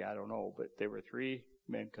Trinity, I don't know, but they were three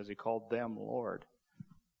men because he called them Lord.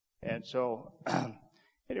 And so,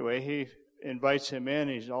 anyway, he invites him in.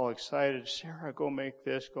 He's all excited. Sarah, go make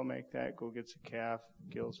this, go make that, go get the calf,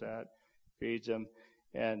 kills that, feeds him,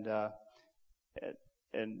 and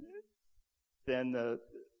then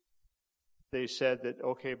they said that,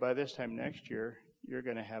 okay, by this time next year, you're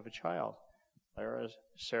going to have a child.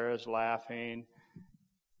 Sarah's laughing.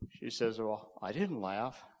 She says, well, I didn't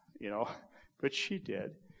laugh, but she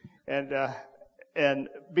did. And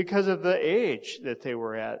because of the age that they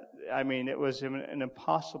were at, I mean, it was an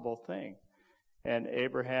impossible thing. And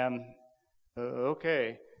Abraham,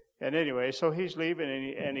 okay. And anyway, so he's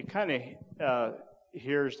leaving, and he kind of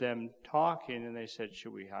hears them talking, and they said,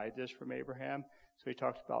 should we hide this from Abraham? So he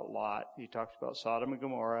talked about Lot. He talked about Sodom and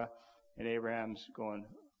Gomorrah, and Abraham's going,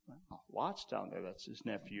 well, Lot's down there. That's his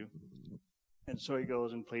nephew. And so he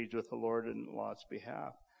goes and pleads with the Lord in Lot's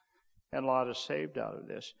behalf. And Lot is saved out of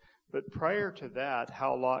this. But prior to that,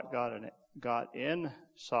 how Lot got in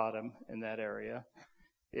Sodom, in that area,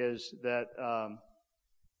 is that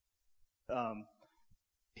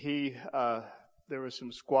there was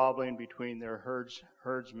some squabbling between their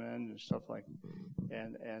herdsmen and stuff like,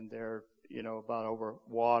 and they're about over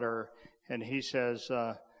water. And he says,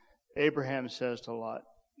 Abraham says to Lot,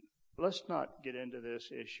 let's not get into this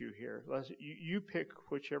issue here. You pick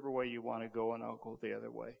whichever way you want to go, and I'll go the other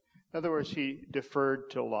way. In other words, he deferred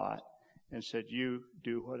to Lot and said, you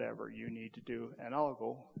do whatever you need to do, and I'll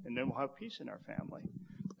go, and then we'll have peace in our family.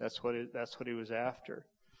 That's what he was after.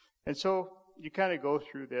 And so you kind of go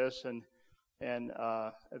through this, and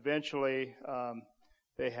eventually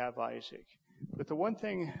they have Isaac. But the one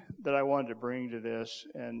thing that I wanted to bring to this,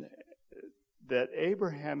 and that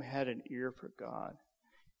Abraham had an ear for God.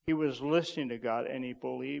 He was listening to God, and he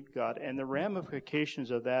believed God. And the ramifications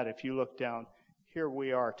of that, if you look down, here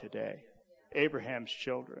we are today, Abraham's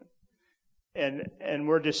children. And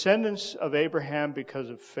we're descendants of Abraham because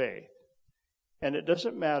of faith. And it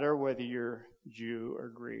doesn't matter whether you're Jew or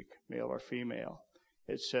Greek, male or female.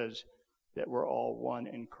 It says that we're all one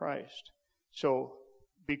in Christ. So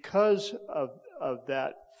because of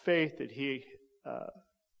that faith that he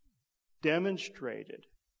demonstrated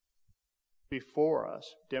before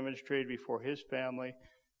us, demonstrated before his family,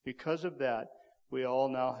 because of that, we all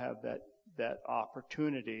now have that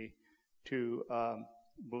opportunity to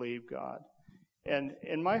believe God. And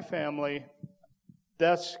in my family,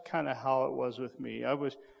 that's kind of how it was with me.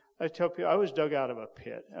 I tell people, I was dug out of a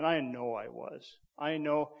pit, and I know I was. I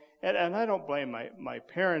know, and I don't blame my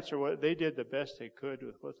parents, or what they did the best they could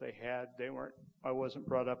with what they had. I wasn't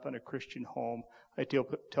brought up in a Christian home. I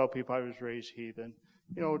tell people I was raised heathen,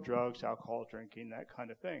 drugs, alcohol, drinking, that kind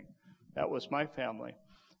of thing. That was my family.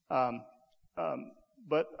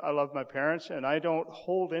 But I love my parents, and I don't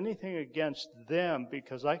hold anything against them,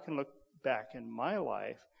 because I can look back in my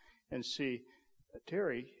life and see,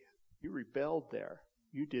 Terry, you rebelled there.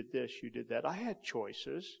 You did this, you did that. I had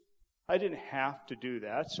choices. I didn't have to do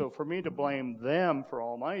that. So for me to blame them for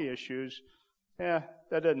all my issues,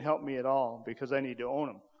 that doesn't help me at all, because I need to own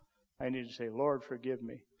them. I need to say, Lord, forgive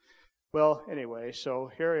me. Well, anyway,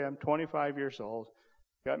 so here I am, 25 years old,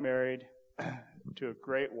 got married to a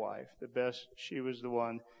great wife, the best. She was the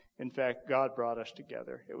one. In fact, God brought us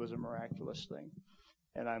together. It was a miraculous thing.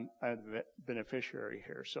 And I'm the beneficiary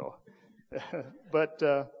here. So, but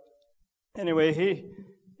anyway,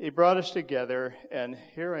 he brought us together, and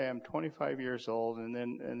here I am, 25 years old, and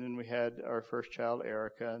then we had our first child,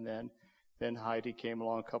 Erica, and then Heidi came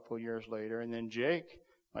along a couple of years later, and then Jake,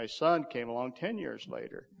 my son, came along 10 years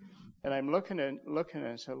later. And I'm looking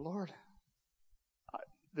and said, Lord,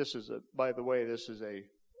 by the way, this is a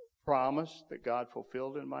promise that God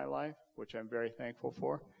fulfilled in my life, which I'm very thankful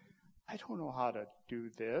for. I don't know how to do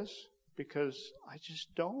this because I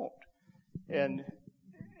just don't. And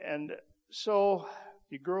so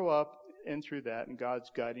you grow up in through that, and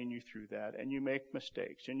God's guiding you through that, and you make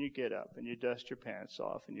mistakes, and you get up, and you dust your pants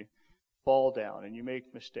off, and you fall down, and you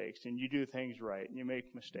make mistakes, and you do things right, and you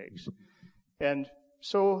make mistakes. And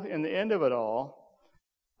so in the end of it all,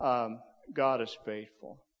 God is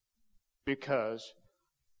faithful because,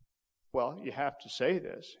 well, you have to say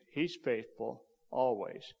this, He's faithful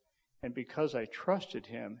always. And because I trusted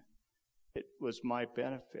Him, it was my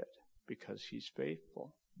benefit because He's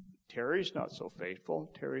faithful. Terry's not so faithful.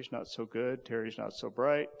 Terry's not so good. Terry's not so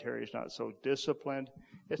bright. Terry's not so disciplined.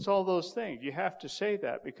 It's all those things. You have to say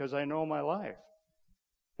that because I know my life.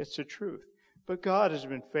 It's the truth. But God has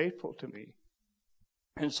been faithful to me.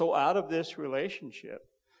 And so out of this relationship,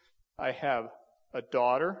 I have a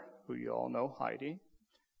daughter who you all know, Heidi.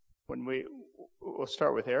 We'll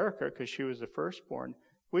start with Erica because she was the firstborn.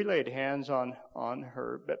 We laid hands on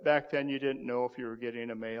her. But back then you didn't know if you were getting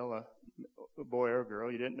a male, a boy or a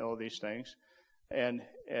girl. You didn't know these things. And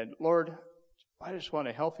Lord, I just want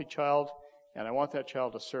a healthy child, and I want that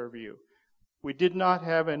child to serve you. We did not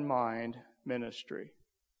have in mind ministry.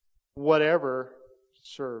 Whatever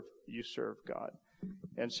serve God.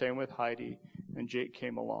 And same with Heidi, and Jake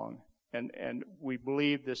came along. And we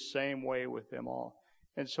believed the same way with them all.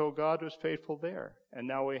 And so God was faithful there. And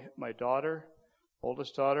now my daughter,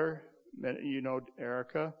 oldest daughter, you know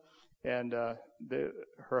Erica, and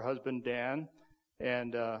her husband Dan,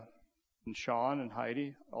 and Sean and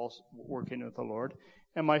Heidi, all working with the Lord.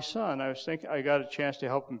 And my son, I got a chance to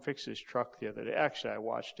help him fix his truck the other day. Actually, I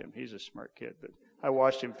watched him. He's a smart kid, but I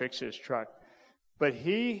watched him fix his truck. But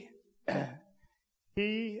he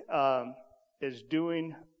is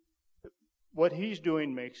doing, what he's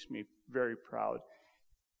doing makes me very proud.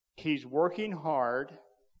 He's working hard.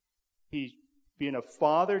 He's being a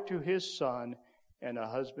father to his son and a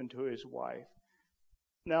husband to his wife.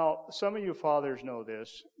 Now, some of you fathers know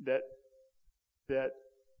this, that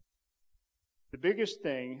the biggest,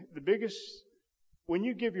 when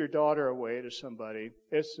you give your daughter away to somebody,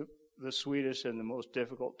 it's the sweetest and the most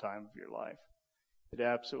difficult time of your life. It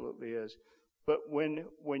absolutely is. But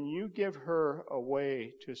when you give her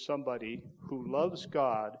away to somebody who loves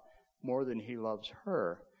God more than he loves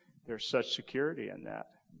her, there's such security in that.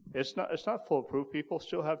 It's not foolproof. People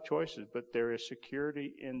still have choices, but there is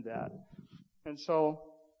security in that. And so,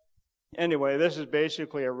 anyway, this is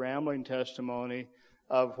basically a rambling testimony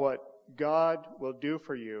of what God will do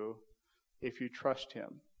for you if you trust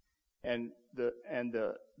Him. And the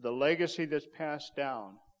legacy that's passed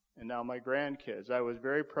down. And now my grandkids. I was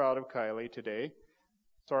very proud of Kylie today.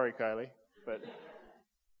 Sorry, Kylie,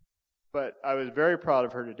 but I was very proud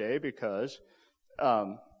of her today because,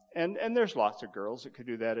 and there's lots of girls that could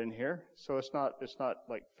do that in here. So it's not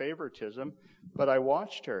like favoritism. But I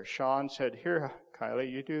watched her. Sean said, "Here,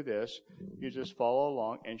 Kylie, you do this. You just follow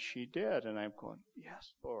along," and she did. And I'm going,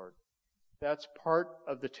 "Yes, Lord." That's part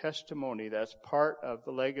of the testimony. That's part of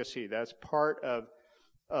the legacy. That's part of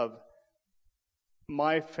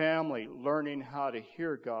my family learning how to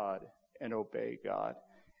hear God and obey God.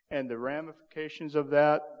 And the ramifications of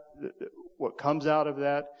that, what comes out of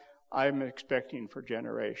that, I'm expecting for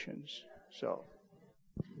generations. So.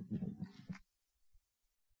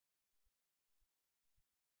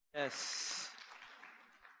 Yes.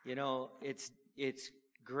 You know, it's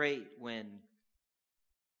great when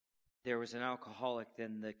there was an alcoholic,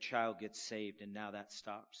 then the child gets saved, and now that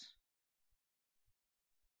stops.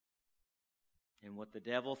 And what the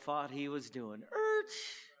devil thought he was doing.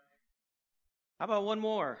 How about one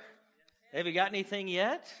more? Have you got anything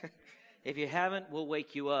yet? If you haven't, we'll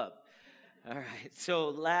wake you up. All right. So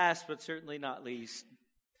last but certainly not least,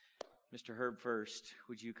 Mr. Herb First,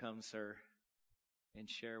 would you come, sir, and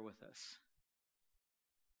share with us?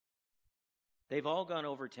 They've all gone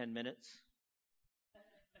over 10 minutes.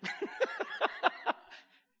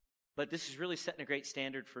 But this is really setting a great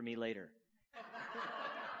standard for me later.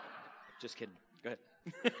 Just kidding. Go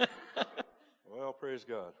ahead. Well, praise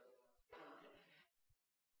God.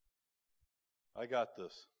 I got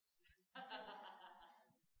this.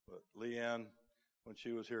 But Leanne, when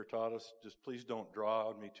she was here, taught us, just please don't draw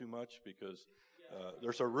on me too much because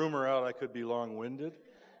there's a rumor out I could be long-winded.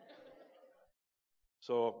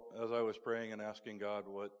 So as I was praying and asking God,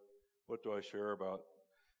 what do I share about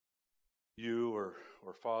you or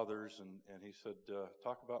fathers? And he said,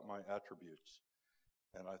 talk about my attributes.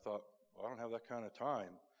 And I thought, well, I don't have that kind of time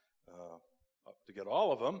to get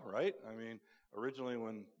all of them, right? I mean, originally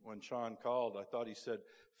when Sean called, I thought he said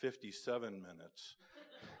 57 minutes.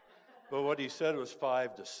 But what he said was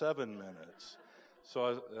 5 to 7 minutes.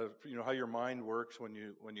 So, you know how your mind works when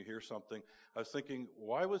you hear something. I was thinking,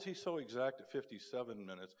 why was he so exact at 57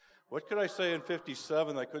 minutes? What could I say in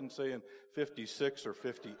 57 I couldn't say in 56 or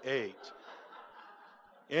 58?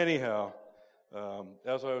 Anyhow,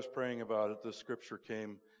 as I was praying about it, this scripture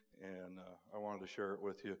came, and I wanted to share it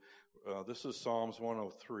with you. This is Psalms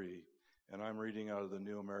 103, and I'm reading out of the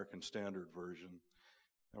New American Standard Version.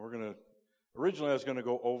 And originally I was going to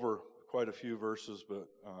go over quite a few verses, but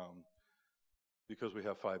because we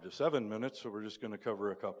have 5 to 7 minutes, so we're just going to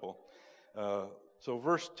cover a couple. So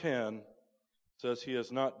verse 10 says, He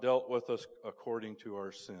has not dealt with us according to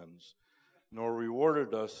our sins, nor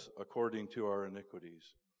rewarded us according to our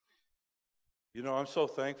iniquities. You know, I'm so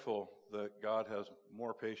thankful that God has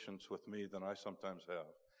more patience with me than I sometimes have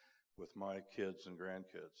with my kids and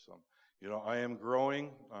grandkids. You know, I am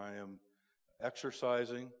growing, I am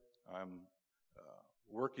exercising, I'm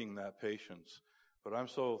working that patience. But I'm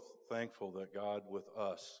so thankful that God with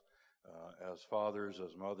us, as fathers,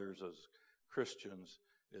 as mothers, as Christians,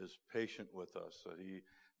 is patient with us, that He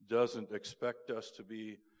doesn't expect us to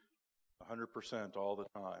be 100% all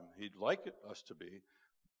the time. He'd like us to be,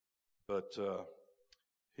 but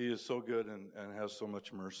He is so good and has so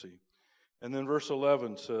much mercy. And then verse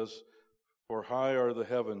 11 says, For high are the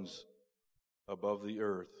heavens above the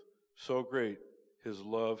earth, so great His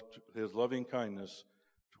loving kindness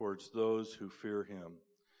towards those who fear Him.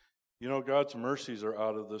 You know, God's mercies are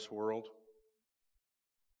out of this world.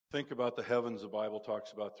 Think about the heavens. The Bible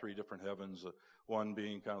talks about 3 different heavens, one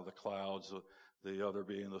being kind of the clouds, the other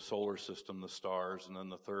being the solar system, the stars, and then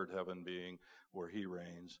the third heaven being where He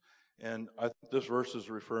reigns. And I think this verse is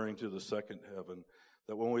referring to the second heaven,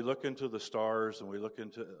 that when we look into the stars and we look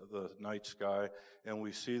into the night sky and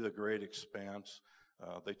we see the great expanse,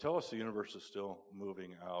 they tell us the universe is still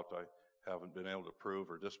moving out. I haven't been able to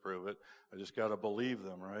prove or disprove it. I just got to believe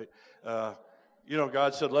them, right? You know,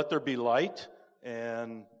 God said, let there be light,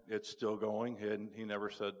 and it's still going. He never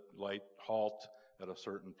said light, halt at a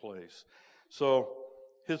certain place. So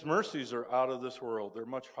His mercies are out of this world. They're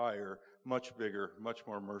much higher, much bigger, much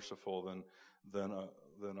more merciful than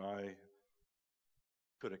I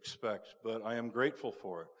could expect. But I am grateful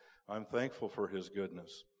for it. I'm thankful for His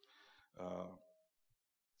goodness.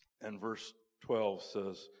 And verse 12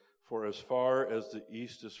 says, For as far as the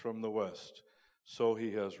east is from the west, so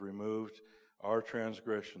He has removed our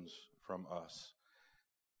transgressions from us.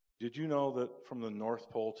 Did you know that from the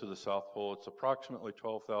North Pole to the South Pole, it's approximately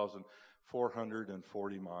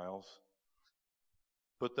 12,440 miles?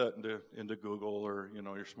 Put that into Google or, you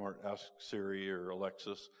know, your smart Ask Siri or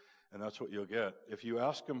Alexis, and that's what you'll get. If you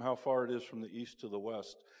ask them how far it is from the east to the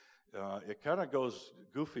west, it kind of goes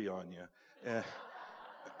goofy on you.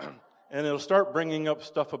 And it'll start bringing up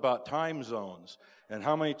stuff about time zones and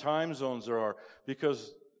how many time zones there are.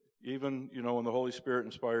 Because even, you know, when the Holy Spirit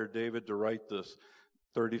inspired David to write this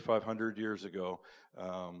 3,500 years ago,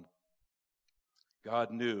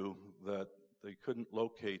 God knew that they couldn't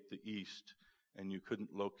locate the east and you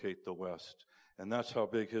couldn't locate the west. And that's how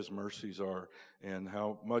big His mercies are and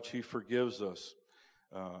how much He forgives us.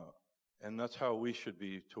 And that's how we should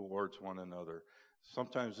be towards one another.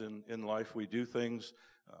 Sometimes in life we do things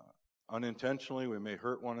unintentionally. We may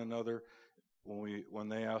hurt one another when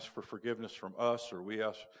they ask for forgiveness from us or we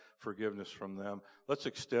ask forgiveness from them. Let's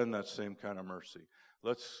extend that same kind of mercy.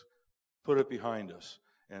 Let's put it behind us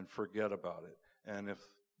and forget about it. And if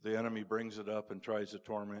the enemy brings it up and tries to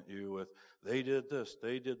torment you with, they did this,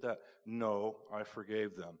 they did that. No, I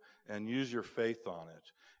forgave them. And use your faith on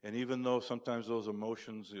it. And even though sometimes those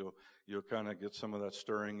emotions, you'll kind of get some of that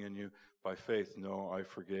stirring in you, by faith, no, I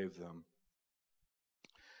forgave them.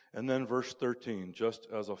 And then verse 13, just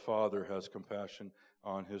as a father has compassion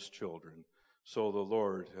on his children, so the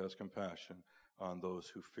Lord has compassion on those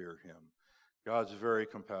who fear Him. God's very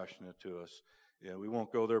compassionate to us. Yeah, we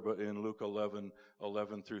won't go there, but in Luke 11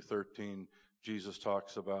 through 13, Jesus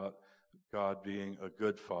talks about God being a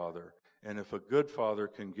good father. And if a good father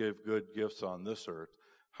can give good gifts on this earth,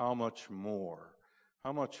 how much more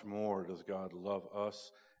does God love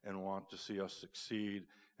us and want to see us succeed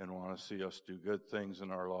and want to see us do good things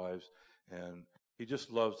in our lives? And He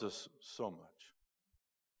just loves us so much.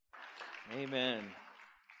 Amen.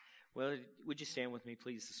 Well, would you stand with me,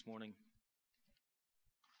 please, this morning?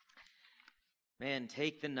 Man,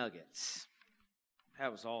 take the nuggets.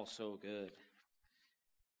 That was all so good.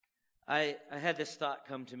 I had this thought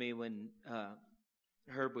come to me when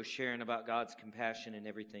Herb was sharing about God's compassion and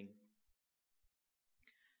everything.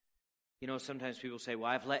 You know, sometimes people say, well,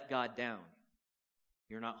 I've let God down.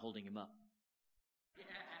 You're not holding Him up.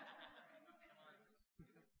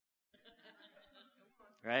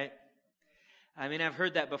 Right? I mean, I've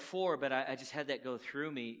heard that before, but I just had that go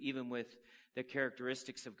through me, even with the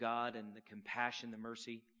characteristics of God and the compassion, the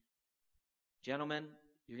mercy. Gentlemen,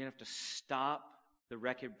 you're going to have to stop the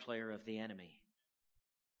record player of the enemy.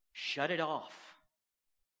 Shut it off.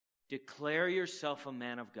 Declare yourself a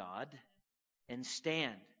man of God and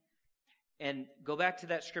stand. And go back to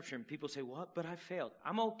that scripture, and people say, what? But I failed.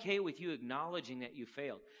 I'm okay with you acknowledging that you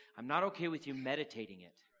failed. I'm not okay with you meditating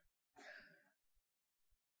it.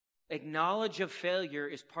 Acknowledge of failure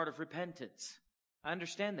is part of repentance. I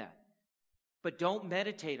understand that. But don't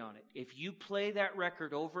meditate on it. If you play that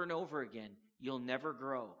record over and over again, you'll never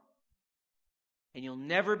grow. And you'll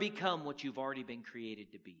never become what you've already been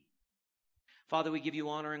created to be. Father, we give you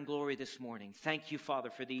honor and glory this morning. Thank you, Father,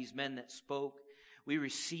 for these men that spoke. We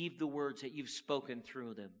received the words that you've spoken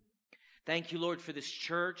through them. Thank you, Lord, for this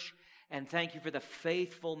church, and thank you for the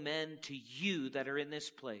faithful men to you that are in this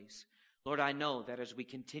place. Lord, I know that as we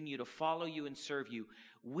continue to follow you and serve you,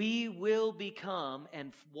 we will become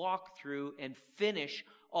and walk through and finish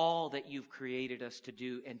all that you've created us to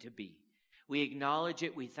do and to be. We acknowledge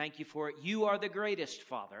it. We thank you for it. You are the greatest,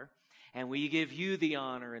 Father, and we give you the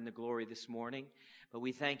honor and the glory this morning. But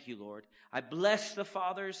we thank you, Lord. I bless the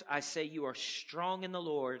fathers. I say you are strong in the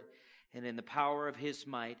Lord and in the power of his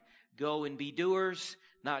might. Go and be doers,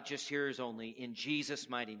 not just hearers only, in Jesus'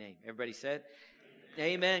 mighty name. Everybody said?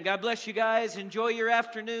 Amen. God bless you guys. Enjoy your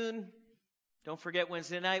afternoon. Don't forget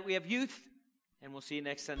Wednesday night we have youth, and we'll see you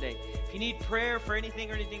next Sunday. If you need prayer for anything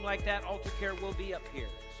or anything like that, Altar Care will be up here.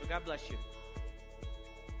 So God bless you.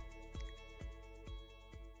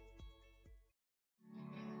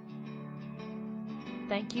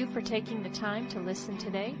 Thank you for taking the time to listen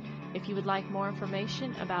today. If you would like more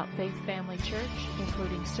information about Faith Family Church,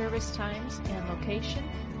 including service times and location,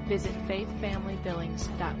 visit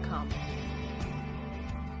faithfamilybillings.com.